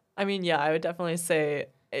 I mean, yeah, I would definitely say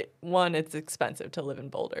it's expensive to live in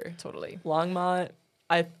Boulder. Totally. Longmont,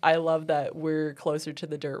 I love that we're closer to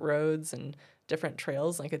the dirt roads and different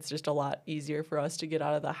trails. Like it's just a lot easier for us to get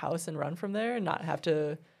out of the house and run from there and not have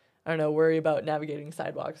to, worry about navigating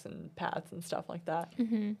sidewalks and paths and stuff like that.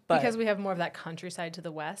 But because we have more of that countryside to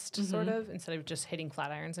the west, sort of, instead of just hitting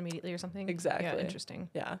Flatirons immediately or something. Exactly. Yeah, interesting.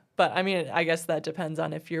 Yeah. But I mean, I guess that depends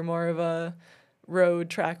on if you're more of a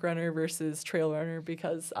road track runner versus trail runner,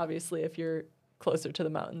 because obviously if you're closer to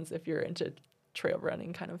the mountains, if you're into trail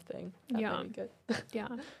running kind of thing, that might be good. Yeah.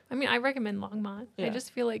 I mean, I recommend Longmont. Yeah. I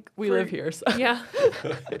just feel like we live here, so. Yeah.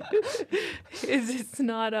 It's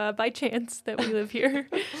not by chance that we live here.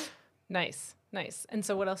 Nice. And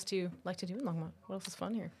so what else do you like to do in Longmont? What else is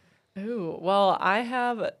fun here? Ooh, well,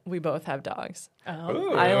 we both have dogs.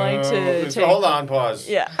 Ooh. I like to take... Hold on, pause.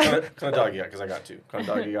 Yeah. Kind of dog you got? Because I got 2. Kind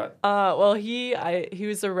of dog you got? Well, he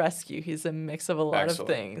was a rescue. He's a mix of a lot of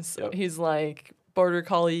things. Yep. He's like border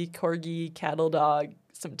collie, corgi, cattle dog,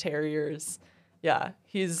 some terriers. Yeah,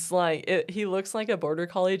 he's like, he looks like a border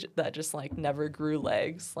collie that just like never grew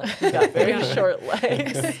legs. Like he got very short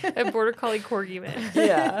legs. A border collie corgi man.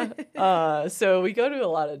 Yeah. So we go to a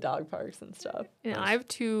lot of dog parks and stuff. And I have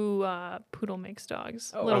 2 poodle mix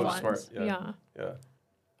dogs, Oh, little ones. smart. Yeah.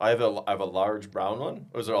 I have a large brown one.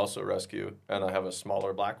 It was also a rescue, and I have a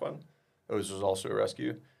smaller black one. It was also a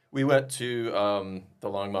rescue. We went to the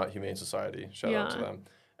Longmont Humane Society. Shout out to them.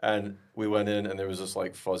 And we went in, and there was this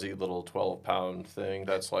like fuzzy little 12-pound thing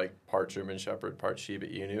that's like part German Shepherd, part Shiba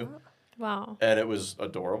Inu. Wow. And it was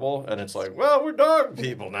adorable. And it's like, well, we're dog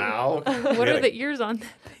people now. What are the ears on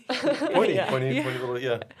that thing? Pointy little,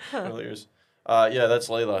 little ears. That's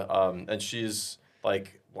Layla. And she's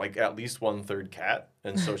like at least 1/3 cat.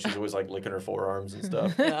 And so she's always like licking her forearms and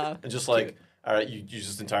stuff. Yeah. And just like, all right, you're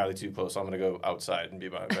just entirely too close. I'm going to go outside and be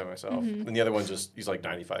by myself. And the other one he's like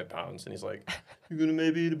 95 pounds. And he's like, you going to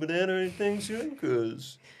maybe eat a banana or anything soon?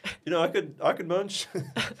 Because, I could munch.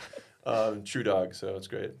 True dog, so it's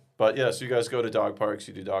great. But yeah, so you guys go to dog parks,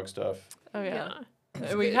 you do dog stuff. Oh, yeah.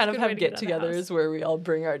 And we kind of have get-togethers where we all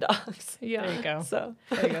bring our dogs. Yeah. There you go. So,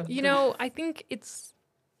 there you go. I think it's,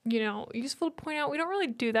 useful to point out we don't really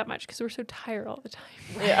do that much because we're so tired all the time.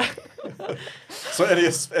 Yeah. So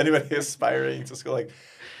anybody aspiring to school, like,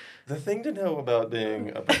 the thing to know about being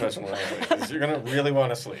a professional athlete is you're going to really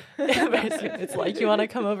want to sleep. Yeah, basically. It's like you want to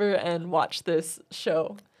come over and watch this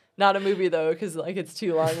show. Not a movie, though, because it's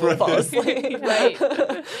too long. We'll fall asleep. Right.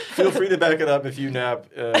 Feel free to back it up if you nap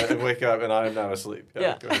and wake up and I'm not asleep.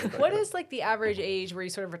 Yeah. What is like the average age where you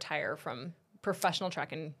sort of retire from professional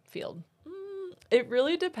track and field? It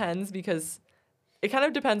really depends, because it kind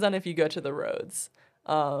of depends on if you go to the roads.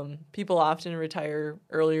 People often retire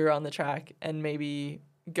earlier on the track and maybe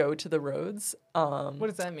go to the roads. What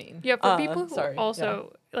does that mean? Yeah, for people who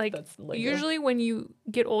also like That's lingo. usually when you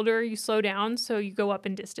get older, you slow down, so you go up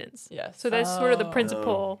in distance. Yes. So that's sort of the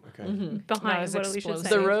principle Not behind as what Alicia's explosive.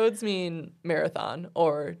 saying. The roads mean marathon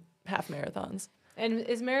or half marathons. And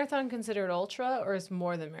is marathon considered ultra, or is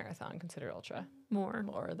more than marathon considered ultra? More.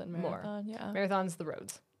 More than marathon, yeah. Marathon's the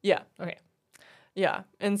roads. Yeah. Okay. Yeah.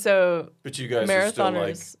 And so But you guys are still like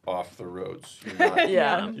marathoners- off the roads. You're not,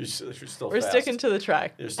 yeah. you're still We're fast. sticking to the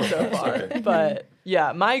track You're still so fast, far. okay. But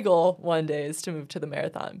yeah, my goal one day is to move to the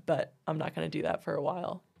marathon, but I'm not going to do that for a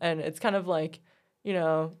while. And it's kind of like, you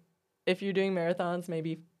know, if you're doing marathons,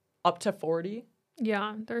 maybe up to 40.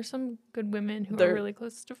 Yeah, there's some good women who They're- are really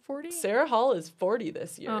close to 40. Sarah Hall is 40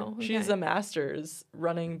 this year. Oh, She's okay. a master's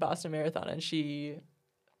running Boston Marathon, and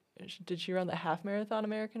did she run the half marathon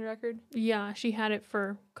American record? Yeah, she had it for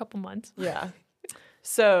a couple months. Yeah.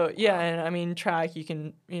 So, yeah, and I mean, track, you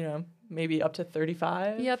can, you know, maybe up to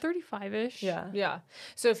 35. Yeah, 35-ish. Yeah. Yeah.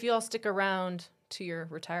 So if you all stick around to your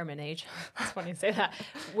retirement age, that's funny to say that.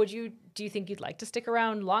 Do you think you'd like to stick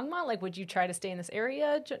around Longmont? Like, would you try to stay in this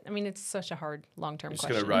area? I mean, it's such a hard long-term I'm just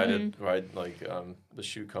question. gonna ride like the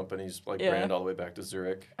shoe company's like Yeah. brand all the way back to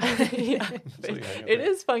Zurich. Yeah. So, yeah, It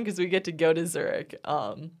is fun because we get to go to Zurich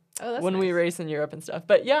Oh, that's when we nice. race in Europe and stuff.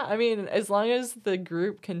 But yeah, I mean, as long as the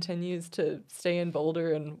group continues to stay in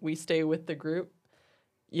Boulder and we stay with the group,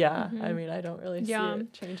 yeah, I mean, I don't really see Yeah.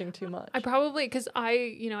 it changing too much. I probably, because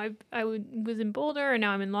I was in Boulder and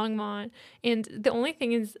now I'm in Longmont. And the only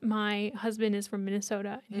thing is my husband is from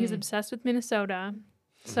Minnesota and he's obsessed with Minnesota.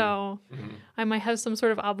 So I might have some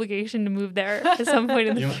sort of obligation to move there at some point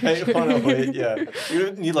in the You future. might want to wait. Yeah,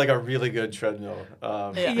 you need like a really good treadmill.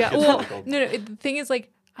 Yeah. Yeah, it's well, difficult. no, the thing is,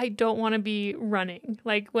 like, I don't want to be running.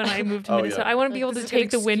 Like, when I move to Oh, Minnesota, yeah. I want to be able This to is a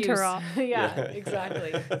good take the winter excuse. off. Yeah, Yeah.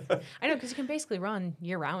 exactly. I know, because you can basically run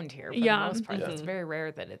year-round here for Yeah. the most part. Yeah. It's very rare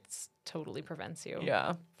that it's totally prevents you.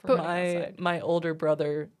 Yeah. from But- running outside. My older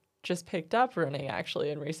brother just picked up running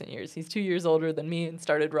actually in recent years. He's 2 years older than me and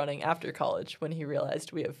started running after college when he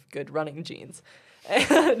realized we have good running genes.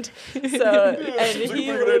 And so, and seems like a he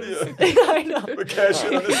good lives, idea. I know. But cash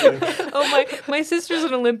in on this thing. Oh, my sister's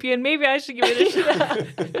an Olympian. Maybe I should give it a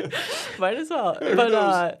shot. Might as well. Who But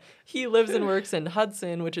knows? he lives and works in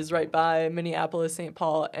Hudson, which is right by Minneapolis, St.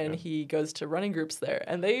 Paul, and he goes to running groups there.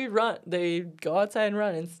 And they go outside and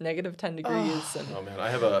run. It's negative 10 degrees. And Oh man,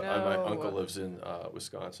 my No. uncle lives in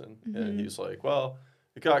Wisconsin, and he's like, well,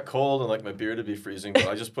 it got cold and like my beard would be freezing, but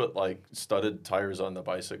I just put like studded tires on the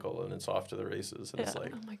bicycle and it's off to the races. And it's Yeah.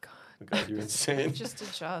 like, Oh, my God. oh, God, you're insane. Just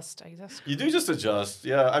adjust, I guess. You do just adjust,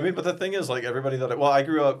 yeah. I mean, but the thing is, like everybody I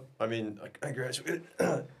grew up. I mean, I graduated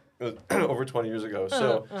over 20 years ago,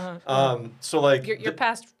 so so like You're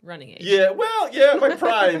past running age. yeah, well, yeah, my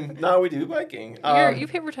prime. Now we do biking. You've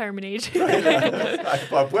hit retirement age.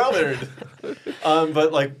 I'm well earned.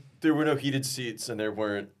 But like there were no heated seats and there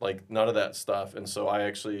weren't like none of that stuff. And so I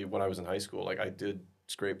actually, when I was in high school, like I did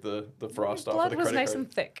scrape the frost off Blood with a was credit nice card.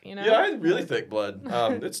 and thick, you know? Yeah, I had really thick blood.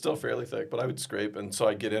 It's still fairly thick, but I would scrape. And so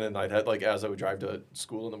I'd get in and I'd had like, as I would drive to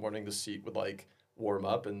school in the morning, the seat would like warm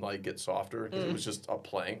up and like get softer because it was just a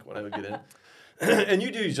plank when I would get in. And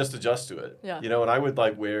you just adjust to it. Yeah. You know, and I would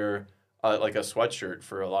like wear like a sweatshirt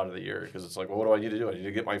for a lot of the year because it's like, well, what do I need to do? I need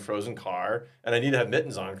to get my frozen car and I need to have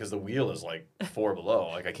mittens on because the wheel is like 4 below.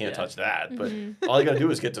 Like I can't Yeah. touch that. But all I got to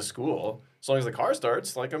do is get to school. As long as the car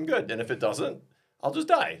starts, like I'm good. And if it doesn't, I'll just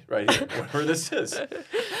die right here, wherever this is.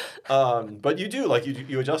 But you do, like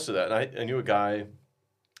you adjust to that. And I knew a guy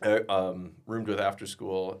roomed with after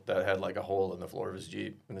school that had like a hole in the floor of his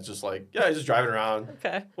Jeep. And it's just like, yeah, he's just driving around.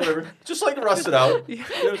 okay. Whatever, just like rust it out. You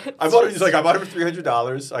know, I bought it for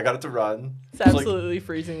 $300. I got it to run. It's like- absolutely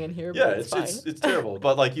freezing in here, yeah, but it's fine. it's terrible.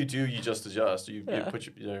 But like you just adjust. You Yeah. put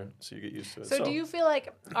so you get used to it. So do you feel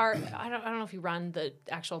like I don't know if you run the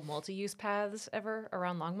actual multi-use paths ever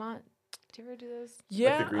around Longmont? Do you ever do those?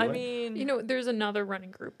 Yeah, green I light? mean, You know, there's another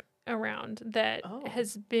running group around that Oh,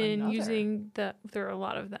 has been another. using there are a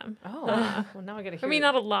lot of them. Oh, well now I gotta hear. I mean,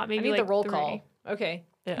 not a lot, I maybe need like the roll 3. call. Okay.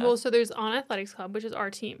 yeah. Well, so there's On Athletics Club, which is our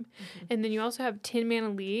team. And then you also have Tin Man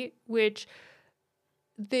Elite, which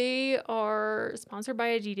they are sponsored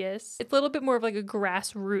by Adidas. It's a little bit more of like a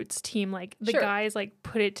grassroots team. Like the Sure. guys like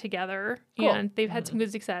put it together Cool. and they've had some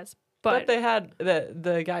good success. but But they had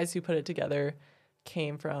the guys who put it together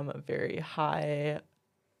came from a very high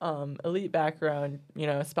elite background, you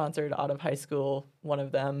know, sponsored out of high school. One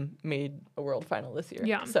of them made a world final this year.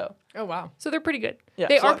 Yeah. So, Oh, wow. So they're pretty good. Yeah.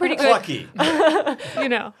 They are pretty good. Lucky. You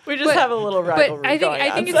know, we just have a little rivalry But going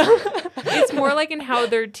I think on, it's more like in how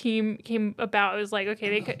their team came about. It was like,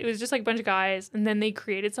 okay, it was just like a bunch of guys, and then they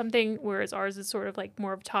created something, whereas ours is sort of like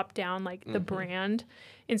more of top down, like the brand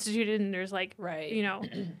instituted, and there's like, Right. you know,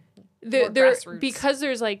 More there grassroots. because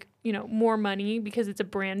there's like, you know, more money because it's a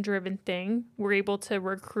brand driven thing. We're able to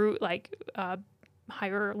recruit like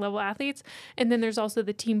higher level athletes, and then there's also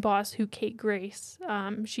the team boss Kate Grace.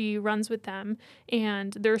 She runs with them,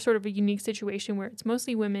 and they're sort of a unique situation where it's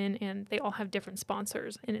mostly women and they all have different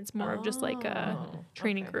sponsors, and it's more of just like a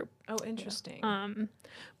training okay. group. Oh, interesting.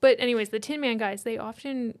 But anyways, the Tin Man guys, they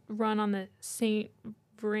often run on the St.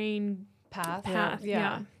 Vrain Path.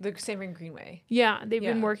 yeah. The St. Vrain Greenway. Yeah, they've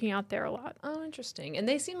Yeah. been working out there a lot. Oh, interesting. And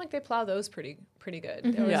they seem like they plow those pretty good.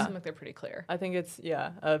 They always Yeah. seem like they're pretty clear. I think it's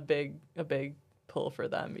a big pull for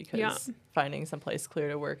them because finding some place clear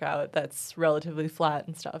to work out that's relatively flat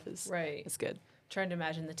and stuff is good. Trying to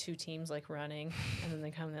imagine the two teams like running, and then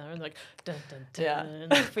they come down and like dun dun dun,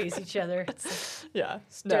 and they face each other. It's like, Yeah.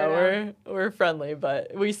 Stare No, we're friendly,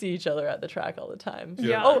 but we see each other at the track all the time.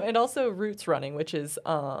 Yeah. Oh, and also Roots Running, which is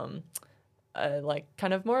like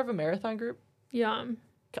kind of more of a marathon group. Yeah.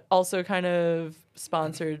 Also kind of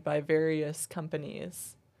sponsored by various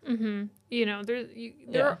companies. Mm-hmm. You know,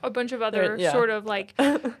 there are a bunch of other Yeah. sort of like,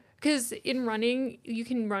 because in running, you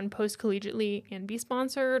can run post-collegiately and be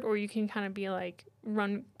sponsored, or you can kind of be like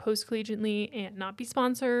run post-collegiately and not be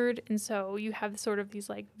sponsored. And so you have sort of these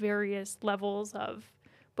like various levels of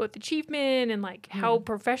both achievement and like how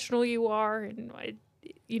professional you are. And,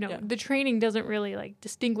 you know, the training doesn't really like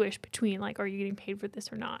distinguish between like, are you getting paid for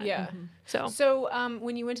this or not? yeah. So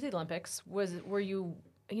When you went to the Olympics, were you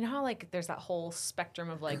know how like there's that whole spectrum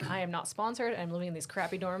of like I am not sponsored, I'm living in these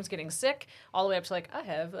crappy dorms, getting sick, all the way up to like I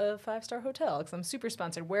have a 5-star hotel because I'm super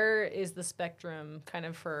sponsored. Where is the spectrum kind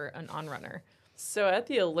of for an on-runner? So at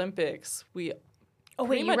the Olympics, You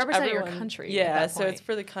represent your country. at Yeah, that so it's point.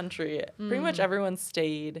 for the country. Pretty much everyone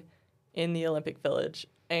stayed in the Olympic Village,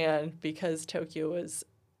 and because Tokyo was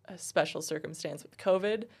a special circumstance with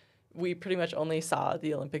COVID, we pretty much only saw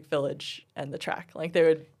the Olympic Village and the track. Like they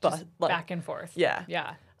would Just back and forth. Yeah.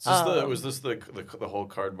 Yeah. Was this the whole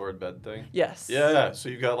cardboard bed thing? Yes. Yeah. So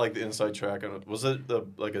you got like the inside track on it. Was it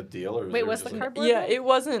like a deal or? Wait, was what's it the just cardboard? Yeah, bed? it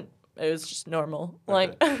wasn't. It was just normal. Okay.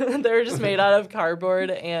 Like they were just made out of cardboard,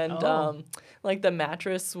 and Oh. like the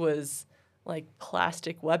mattress was like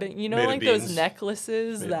plastic webbing. You know, Made of like those beans?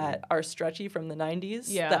 necklaces Maybe. that are stretchy from the 90s?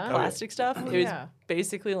 Yeah. That Oh, yeah. plastic stuff. Oh, It was yeah.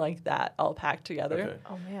 basically like that all packed together. Okay.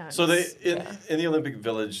 Oh man. So they Yeah. in the Olympic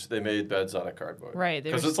Village they made beds out of cardboard, Right, they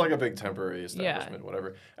Because were it's like a big temporary establishment, Yeah.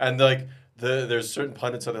 whatever. And like there's certain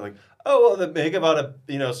pundits out there like, oh well, they make about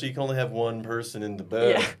so you can only have one person in the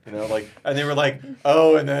bed, Yeah. like, and they were like,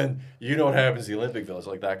 oh, and then you know what happens in the Olympic Village,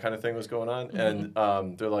 like that kind of thing was going on,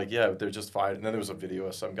 and they're like, yeah, they're just fine. And then there was a video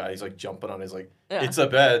of some guy, he's like jumping on, he's like, Yeah. it's a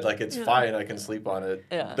bed, like it's fine, I can sleep on it.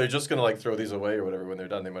 Yeah. They're just gonna like throw these away or whatever when they're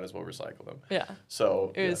done. They might as well recycle them. Yeah.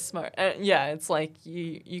 So It was smart. And yeah, it's like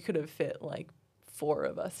you could have fit like 4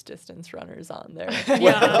 of us distance runners on there.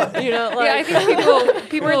 Yeah. You know, like yeah, I think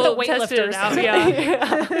people We're the tested it weightlifters. out.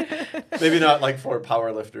 Yeah. maybe not like 4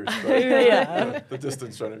 power lifters, but Yeah. the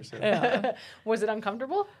distance runners. Yeah. Was it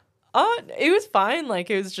uncomfortable? It was fine.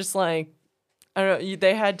 Like it was just like I don't know.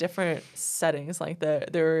 They had different settings. Like there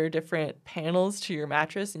were different panels to your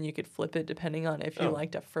mattress, and you could flip it depending on if you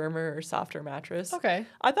liked a firmer or softer mattress. Okay.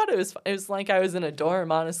 I thought it was like I was in a dorm.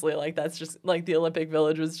 Honestly, like that's just like the Olympic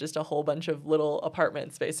Village was just a whole bunch of little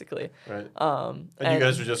apartments, basically. Right. And you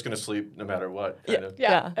guys are just gonna sleep no matter what, kind of.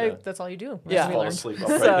 Yeah. Yeah. That's all you do. Yeah. We Fall learned. asleep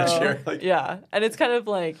upright in the So, chair. Like, yeah, and it's kind of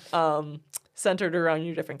like centered around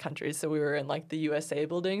your different countries. So we were in like the USA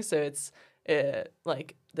building, so it's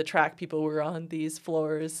like the track people were on these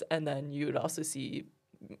floors, and then you would also see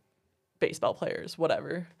baseball players,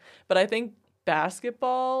 whatever. But I think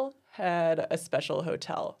basketball had a special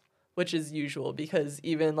hotel, which is usual because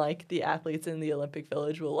even like the athletes in the Olympic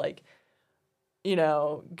Village will like,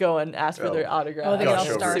 go and ask for their autograph. Oh, they get all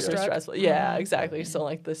Super starstruck. stressful. Yeah, exactly. So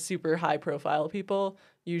like the super high profile people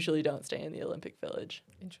usually don't stay in the Olympic Village.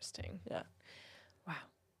 Interesting. Yeah. Wow.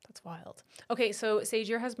 That's wild. Okay, so Sage,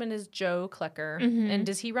 your husband is Joe Klecker, and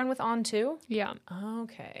does he run with On too? Yeah.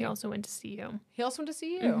 Okay. He also went to see you. He also went to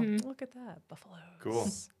see you. Look at that, Buffalo. Cool.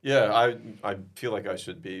 Yeah, I feel like I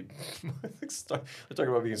should be. I talk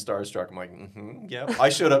about being starstruck. I'm like, yeah. I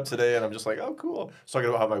showed up today and I'm just like, oh, cool. I was talking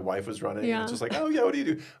about how my wife was running. Yeah. And it's just like, oh, yeah, what do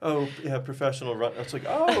you do? Oh, yeah, professional run. It's like,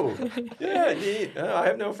 oh, yeah, neat. I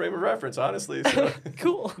have no frame of reference, honestly. So.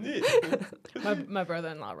 Cool. Neat. My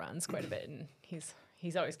brother-in-law runs quite a bit, and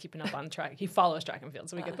he's always keeping up on track. He follows track and field,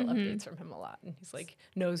 so we get the updates from him a lot. And he's like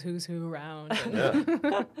knows who's who around.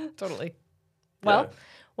 Yeah. Totally. Well,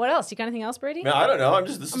 what else? You got anything else, Brady? Man, I don't know.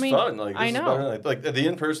 This is fun. Like, this I is know. better. Like the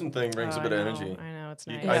in-person thing brings a bit of energy. I know, it's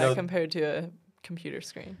nice. I know. Compared to a computer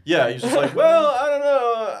screen. Yeah, you're just like, well, I don't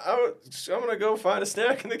know. I'm going to go find a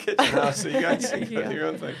snack in the kitchen now, so you guys can do your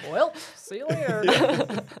own thing. Well, see you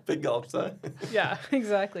later. Big gulp, son. Yeah,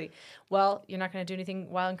 exactly. Well, you're not going to do anything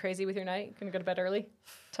wild and crazy with your night? Going to go to bed early?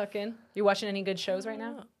 Tuck in? You watching any good shows right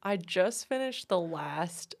now? I just finished the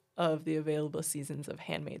last of the available seasons of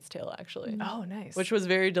Handmaid's Tale, actually. Oh, nice. Which was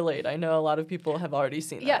very delayed. I know a lot of people have already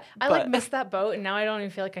seen that. Yeah, I missed that boat, and now I don't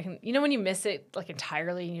even feel like I can. You know when you miss it like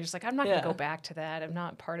entirely, and you're just like, I'm not gonna go back to that. I'm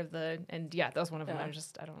not part of the. And yeah, that was one of them.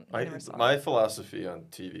 I never saw. My philosophy on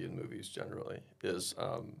TV and movies generally is,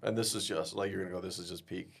 and this is just like you're gonna go. This is just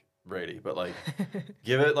peak Brady, but like,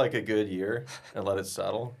 give it like a good year and let it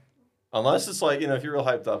settle. Unless it's like if you're real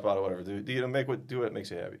hyped up about it, whatever. Do what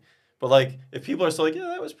makes you happy. But, like, if people are still like, yeah,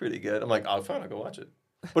 that was pretty good, I'm like, oh, fine, I'll go watch it.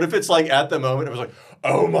 But if it's, like, at the moment, it was like,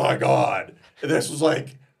 oh, my God. And this was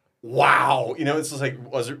like, wow. It's just like,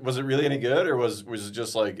 was it really any good? Or was it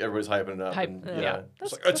just, like, everybody's hyping it up? And, yeah.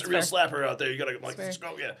 It's like, it's a real slapper out there. You got to, like, let's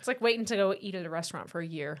go, yeah. It's like waiting to go eat at a restaurant for a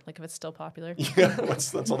year, like, if it's still popular. Yeah,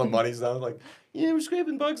 that's all the money's down. Like, yeah, we're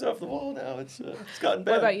scraping bugs off the wall now. It's gotten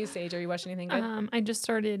bad. What about you, Sage? Are you watching anything good? I just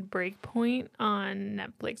started Breakpoint on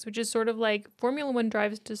Netflix, which is sort of like Formula One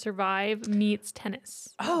Drives to Survive meets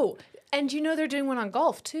tennis. Oh, and they're doing one on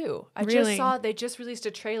golf too. I just saw they just released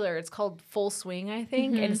a trailer. It's called Full Swing, I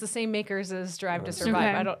think, and it's the same makers as Drive to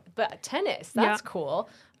Survive. Okay. But tennis, that's cool.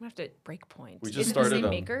 I'm gonna have to Breakpoint. We just Is it the same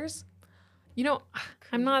makers?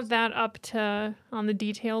 I'm not that up to on the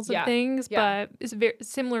details of things, but it's very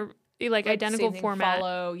similar. Like identical format.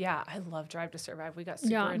 Yeah, I love Drive to Survive. We got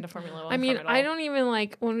super into Formula One. I mean, I don't even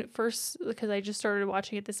like when it first, because I just started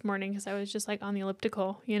watching it this morning because I was just like on the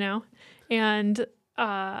elliptical, and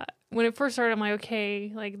when it first started, I'm like,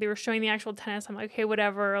 okay, like they were showing the actual tennis. I'm like, okay,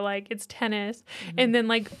 whatever, like it's tennis. And then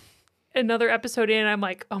like another episode in, I'm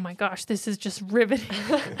like, oh my gosh, this is just riveting.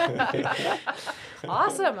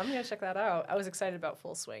 Awesome. I'm going to check that out. I was excited about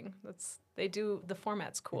Full Swing. The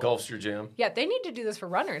format's cool. Golf's your jam. Yeah, they need to do this for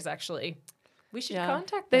runners, actually. We should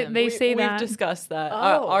contact them. They say that. We've discussed that.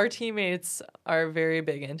 Our teammates are very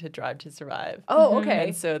big into Drive to Survive. Oh, okay.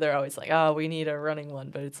 And so they're always like, oh, we need a running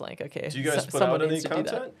one. But it's like, okay. Do you guys put out any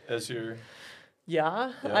content as your...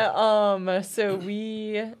 Yeah. So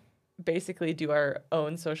we basically do our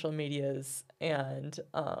own social medias, and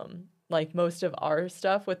like most of our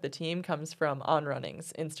stuff with the team comes from On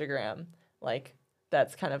Running's Instagram. Like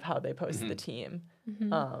that's kind of how they post the team.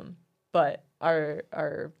 But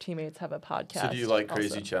our teammates have a podcast. So do you like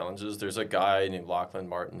crazy challenges? There's a guy named Lachlan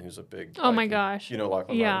Martin who's a big... Oh my gosh. You know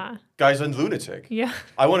Lachlan Martin? Guy's a lunatic. Yeah.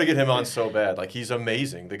 I want to get him on so bad. Like he's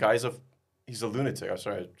amazing. The guy's he's a lunatic. I'm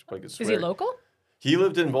sorry. I could swear. Is he local? He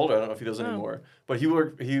lived in Boulder. I don't know if he does anymore. But he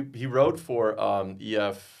rode for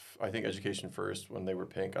EF, I think Education First when they were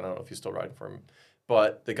pink. I don't know if he's still riding for him.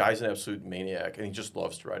 But the guy's an absolute maniac and he just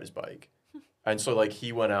loves to ride his bike. And so like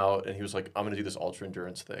he went out and he was like, I'm going to do this ultra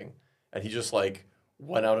endurance thing. And he just like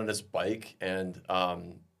went out on his bike and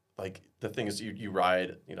like the thing is you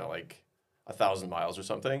ride, like 1,000 miles or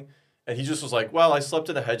something. And he just was like, well, I slept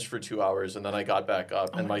in a hedge for 2 hours and then I got back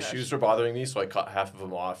up and my shoes were bothering me. So I cut half of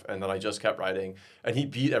them off and then I just kept riding and he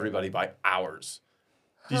beat everybody by hours.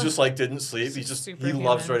 He just like didn't sleep. He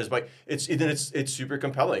loves to ride his bike. It's super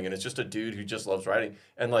compelling and it's just a dude who just loves riding.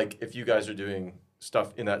 And like if you guys are doing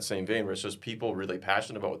stuff in that same vein where it's just people really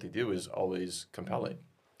passionate about what they do is always compelling.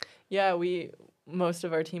 Yeah, most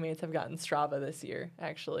of our teammates have gotten Strava this year,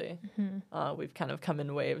 actually. We've kind of come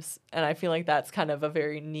in waves. And I feel like that's kind of a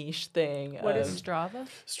very niche thing. What is Strava?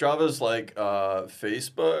 Strava's like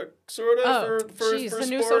Facebook, sort of, for the sports.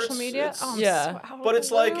 new social media? But it's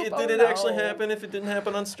like, did it actually happen if it didn't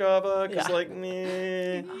happen on Strava? Because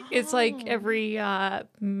It's like every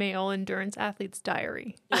male endurance athlete's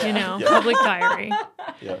diary, public diary.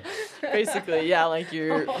 Yeah. Basically, like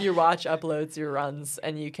your watch uploads your runs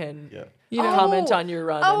and you can... comment on your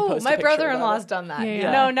run and post a picture. My brother-in-law's done that.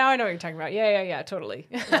 Yeah. No, now I know what you're talking about. Yeah, totally.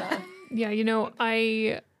 Yeah,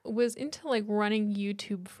 was into like running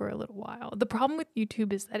YouTube for a little while. The problem with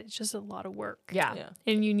YouTube is that it's just a lot of work. Yeah.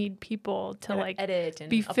 And you need people to like edit and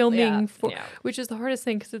be filming yeah. which is the hardest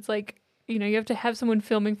thing because it's like, you know, you have to have someone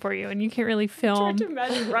filming for you and you can't really film. It's hard to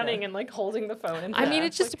imagine running and like holding the phone. And I mean,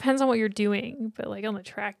 it just depends on what you're doing, but like on the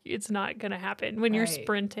track, it's not going to happen when you're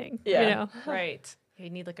sprinting, you know? Right. You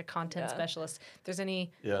need like a content specialist. If there's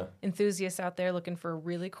any enthusiasts out there looking for a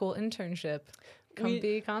really cool internship, come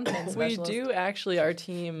be a content specialist. We do actually, our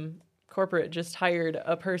team corporate just hired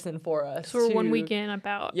a person for us. So we're 1 weekend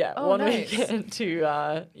about. Yeah, one weekend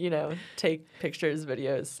to, you know, take pictures,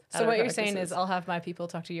 videos. So what you're saying is I'll have my people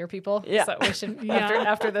talk to your people? Yeah. So we should,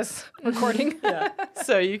 after this recording.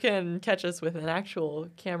 So you can catch us with an actual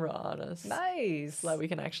camera on us. Nice. So that we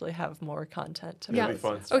can actually have more content to It'll be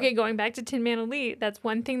fun. Okay, going back to Tin Man Elite, that's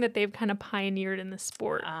one thing that they've kind of pioneered in the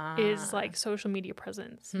sport is like social media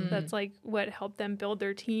presence. That's like what helped them build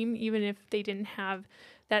their team, even if they didn't have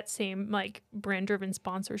that same like brand driven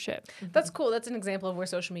sponsorship. That's cool. That's an example of where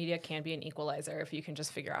social media can be an equalizer if you can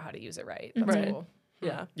just figure out how to use it right. That's cool.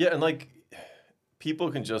 Yeah. Yeah, and like people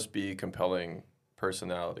can just be compelling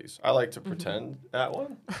personalities. I like to pretend at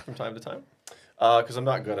one from time to time because I'm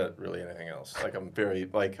not good at really anything else. Like I'm very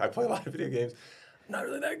like I play a lot of video games. I'm not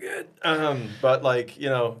really that good. But like you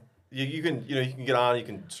know you can get on. You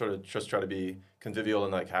can sort of just try to be convivial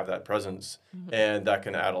and like have that presence, and that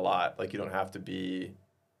can add a lot. Like you don't have to be.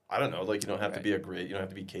 I don't know, like you don't have to be you don't have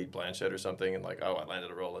to be Cate Blanchett or something and like, oh, I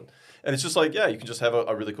landed a role. And it's just like, yeah, you can just have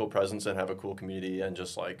a really cool presence and have a cool community and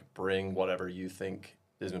just like bring whatever you think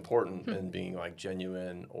is important and being like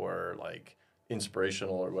genuine or like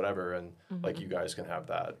inspirational or whatever. And like you guys can have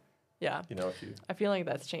that. Yeah. You know, if you. I feel like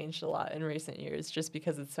that's changed a lot in recent years just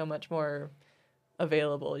because it's so much more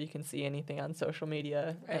available. You can see anything on social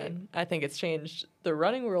media. Right. And I think it's changed the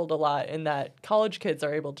running world a lot in that college kids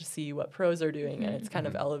are able to see what pros are doing and it's kind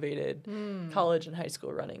of elevated college and high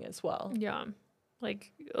school running as well. Yeah.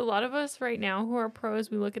 Like a lot of us right now who are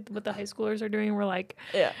pros, we look at what the high schoolers are doing and we're like,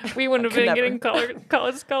 we wouldn't have been getting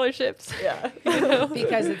college scholarships. Yeah. You know?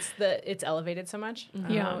 Because it's elevated so much.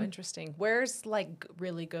 Yeah. Oh, interesting. Where's like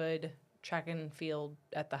really good track and field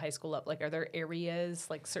at the high school up? Like, are there areas,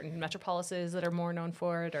 like certain metropolises that are more known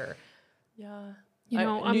for it, or? Yeah. You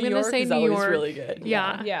know, I'm going to say New York. Really good.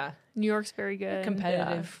 Yeah. Yeah. New York's very good.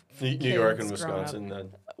 Competitive. New York and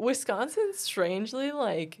Wisconsin. Wisconsin, strangely,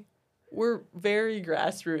 like, we're very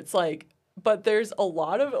grassroots. Like, but there's a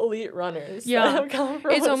lot of elite runners that have come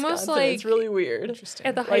from it's Wisconsin. Almost like it's really weird. Interesting.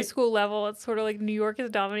 At the high school level, it's sort of like New York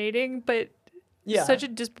is dominating, but such a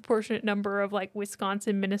disproportionate number of like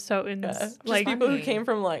Wisconsin, Minnesotans, like people who came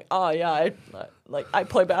from like, I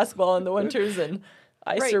play basketball in the winters and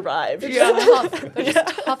I survived. They're just tough. They're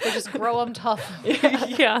just tough. They just grow them tough.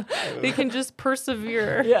 Yeah, they can just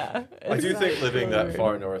persevere. Yeah, I do think living that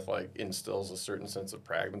far north like instills a certain sense of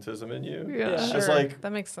pragmatism in you. Yeah, It's like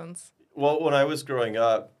that makes sense. Well, when I was growing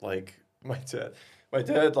up, like my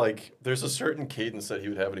dad, like, there's a certain cadence that he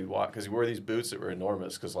would have when he walked, because he wore these boots that were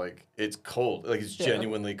enormous, because, like, it's cold. Like, it's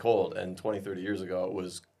genuinely cold. And 20, 30 years ago,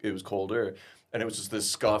 it was colder. And it was just this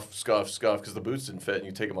scuff, because the boots didn't fit, and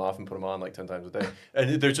you take them off and put them on, like, 10 times a day.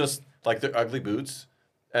 And they're just, like, they're ugly boots,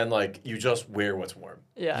 and, like, you just wear what's warm.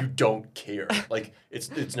 Yeah. You don't care. Like,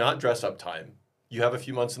 it's not dress-up time. You have a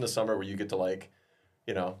few months in the summer where you get to, like,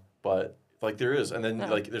 you know, but... Like there is, and then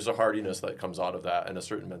like there's a hardiness that comes out of that, and a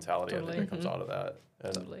certain mentality I think that comes out of that,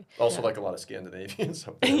 and also like a lot of Scandinavians.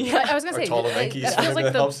 I was gonna say that feels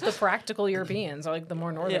like that the practical Europeans, or like the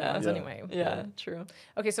more northern ones, anyway. Yeah, true.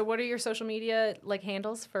 Okay, so what are your social media like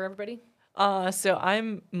handles for everybody? So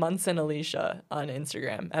I'm Monson Alicia on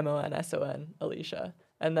Instagram, MONSON Alicia,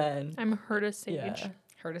 and then I'm Herta Sage. Yeah.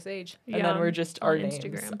 Herta Sage. And then we're just our names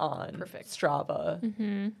Instagram. on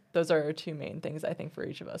Strava. Those are our two main things, I think, for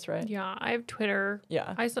each of us, right? Yeah, I have Twitter.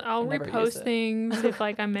 Yeah. I'll repost things if,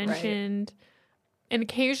 like, I mentioned. And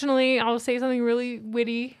occasionally I'll say something really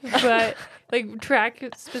witty, but, like, track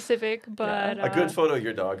specific. But a good photo of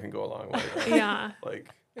your dog can go a long way. Yeah. Like,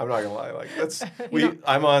 I'm not gonna lie. Like, that's...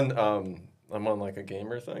 I'm on like a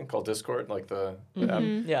gamer thing called Discord, like the app.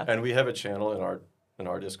 Yeah. And we have a channel in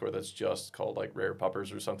our Discord that's just called like Rare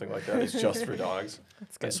Puppers or something like that. It's just for dogs.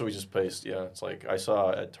 That's good. And so we just paste, it's like I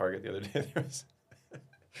saw at Target the other day there was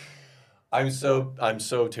I'm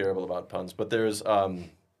so terrible about puns, but there was a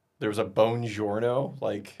Buongiorno,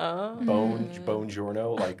 like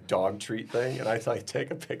Buongiorno, like dog treat thing, and I like take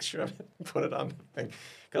a picture of it and put it on the thing.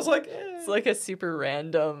 Cause like it's like a super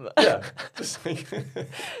random just like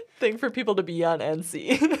thing for people to be on and see.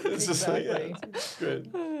 It's just like it's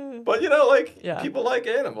good. But like people like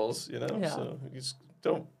animals, so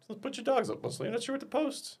don't put your dogs up. Mostly, you're not sure what to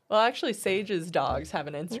post. Well, actually, Sage's dogs have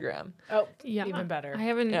an Instagram. Oh, Yeah, even better. I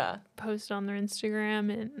haven't posted on their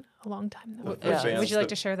Instagram in a long time though. Would you like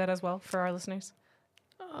to share that as well for our listeners?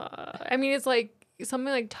 I mean, it's like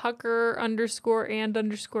something like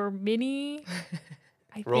Tucker_and_Minnie.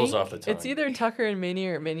 Rolls off the tongue. It's either Tucker and Minnie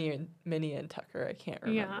or Minnie and Tucker. I can't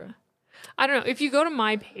remember. Yeah. I don't know. If you go to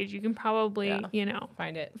my page, you can probably,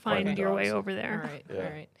 find your way over there. All right. Yeah.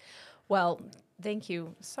 All right. Well, thank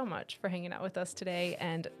you so much for hanging out with us today.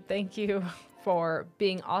 And thank you for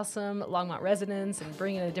being awesome Longmont residents and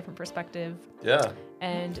bringing a different perspective. Yeah.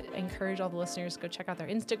 And encourage all the listeners to go check out their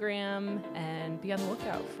Instagram and be on the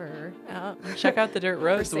lookout for check out the Dirt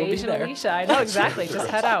Roads. We'll be there. Alicia. I know exactly. Just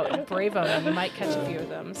head out and brave them, and you might catch a few of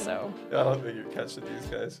them. So. Yeah, I don't think you're catching these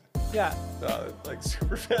guys. Yeah. Like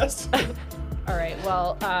super fast. All right.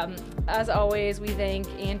 Well, as always, we thank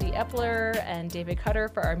Andy Epler and David Cutter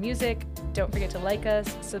for our music. Don't forget to like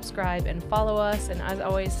us, subscribe, and follow us. And as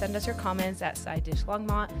always, send us your comments at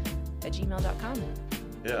sidedishlongmont@gmail.com.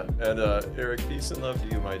 Yeah. And Eric, peace and love to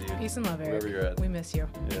you, my dude. Peace and love, Eric. Wherever you're at. We miss you.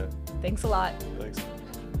 Yeah. Thanks a lot. Thanks.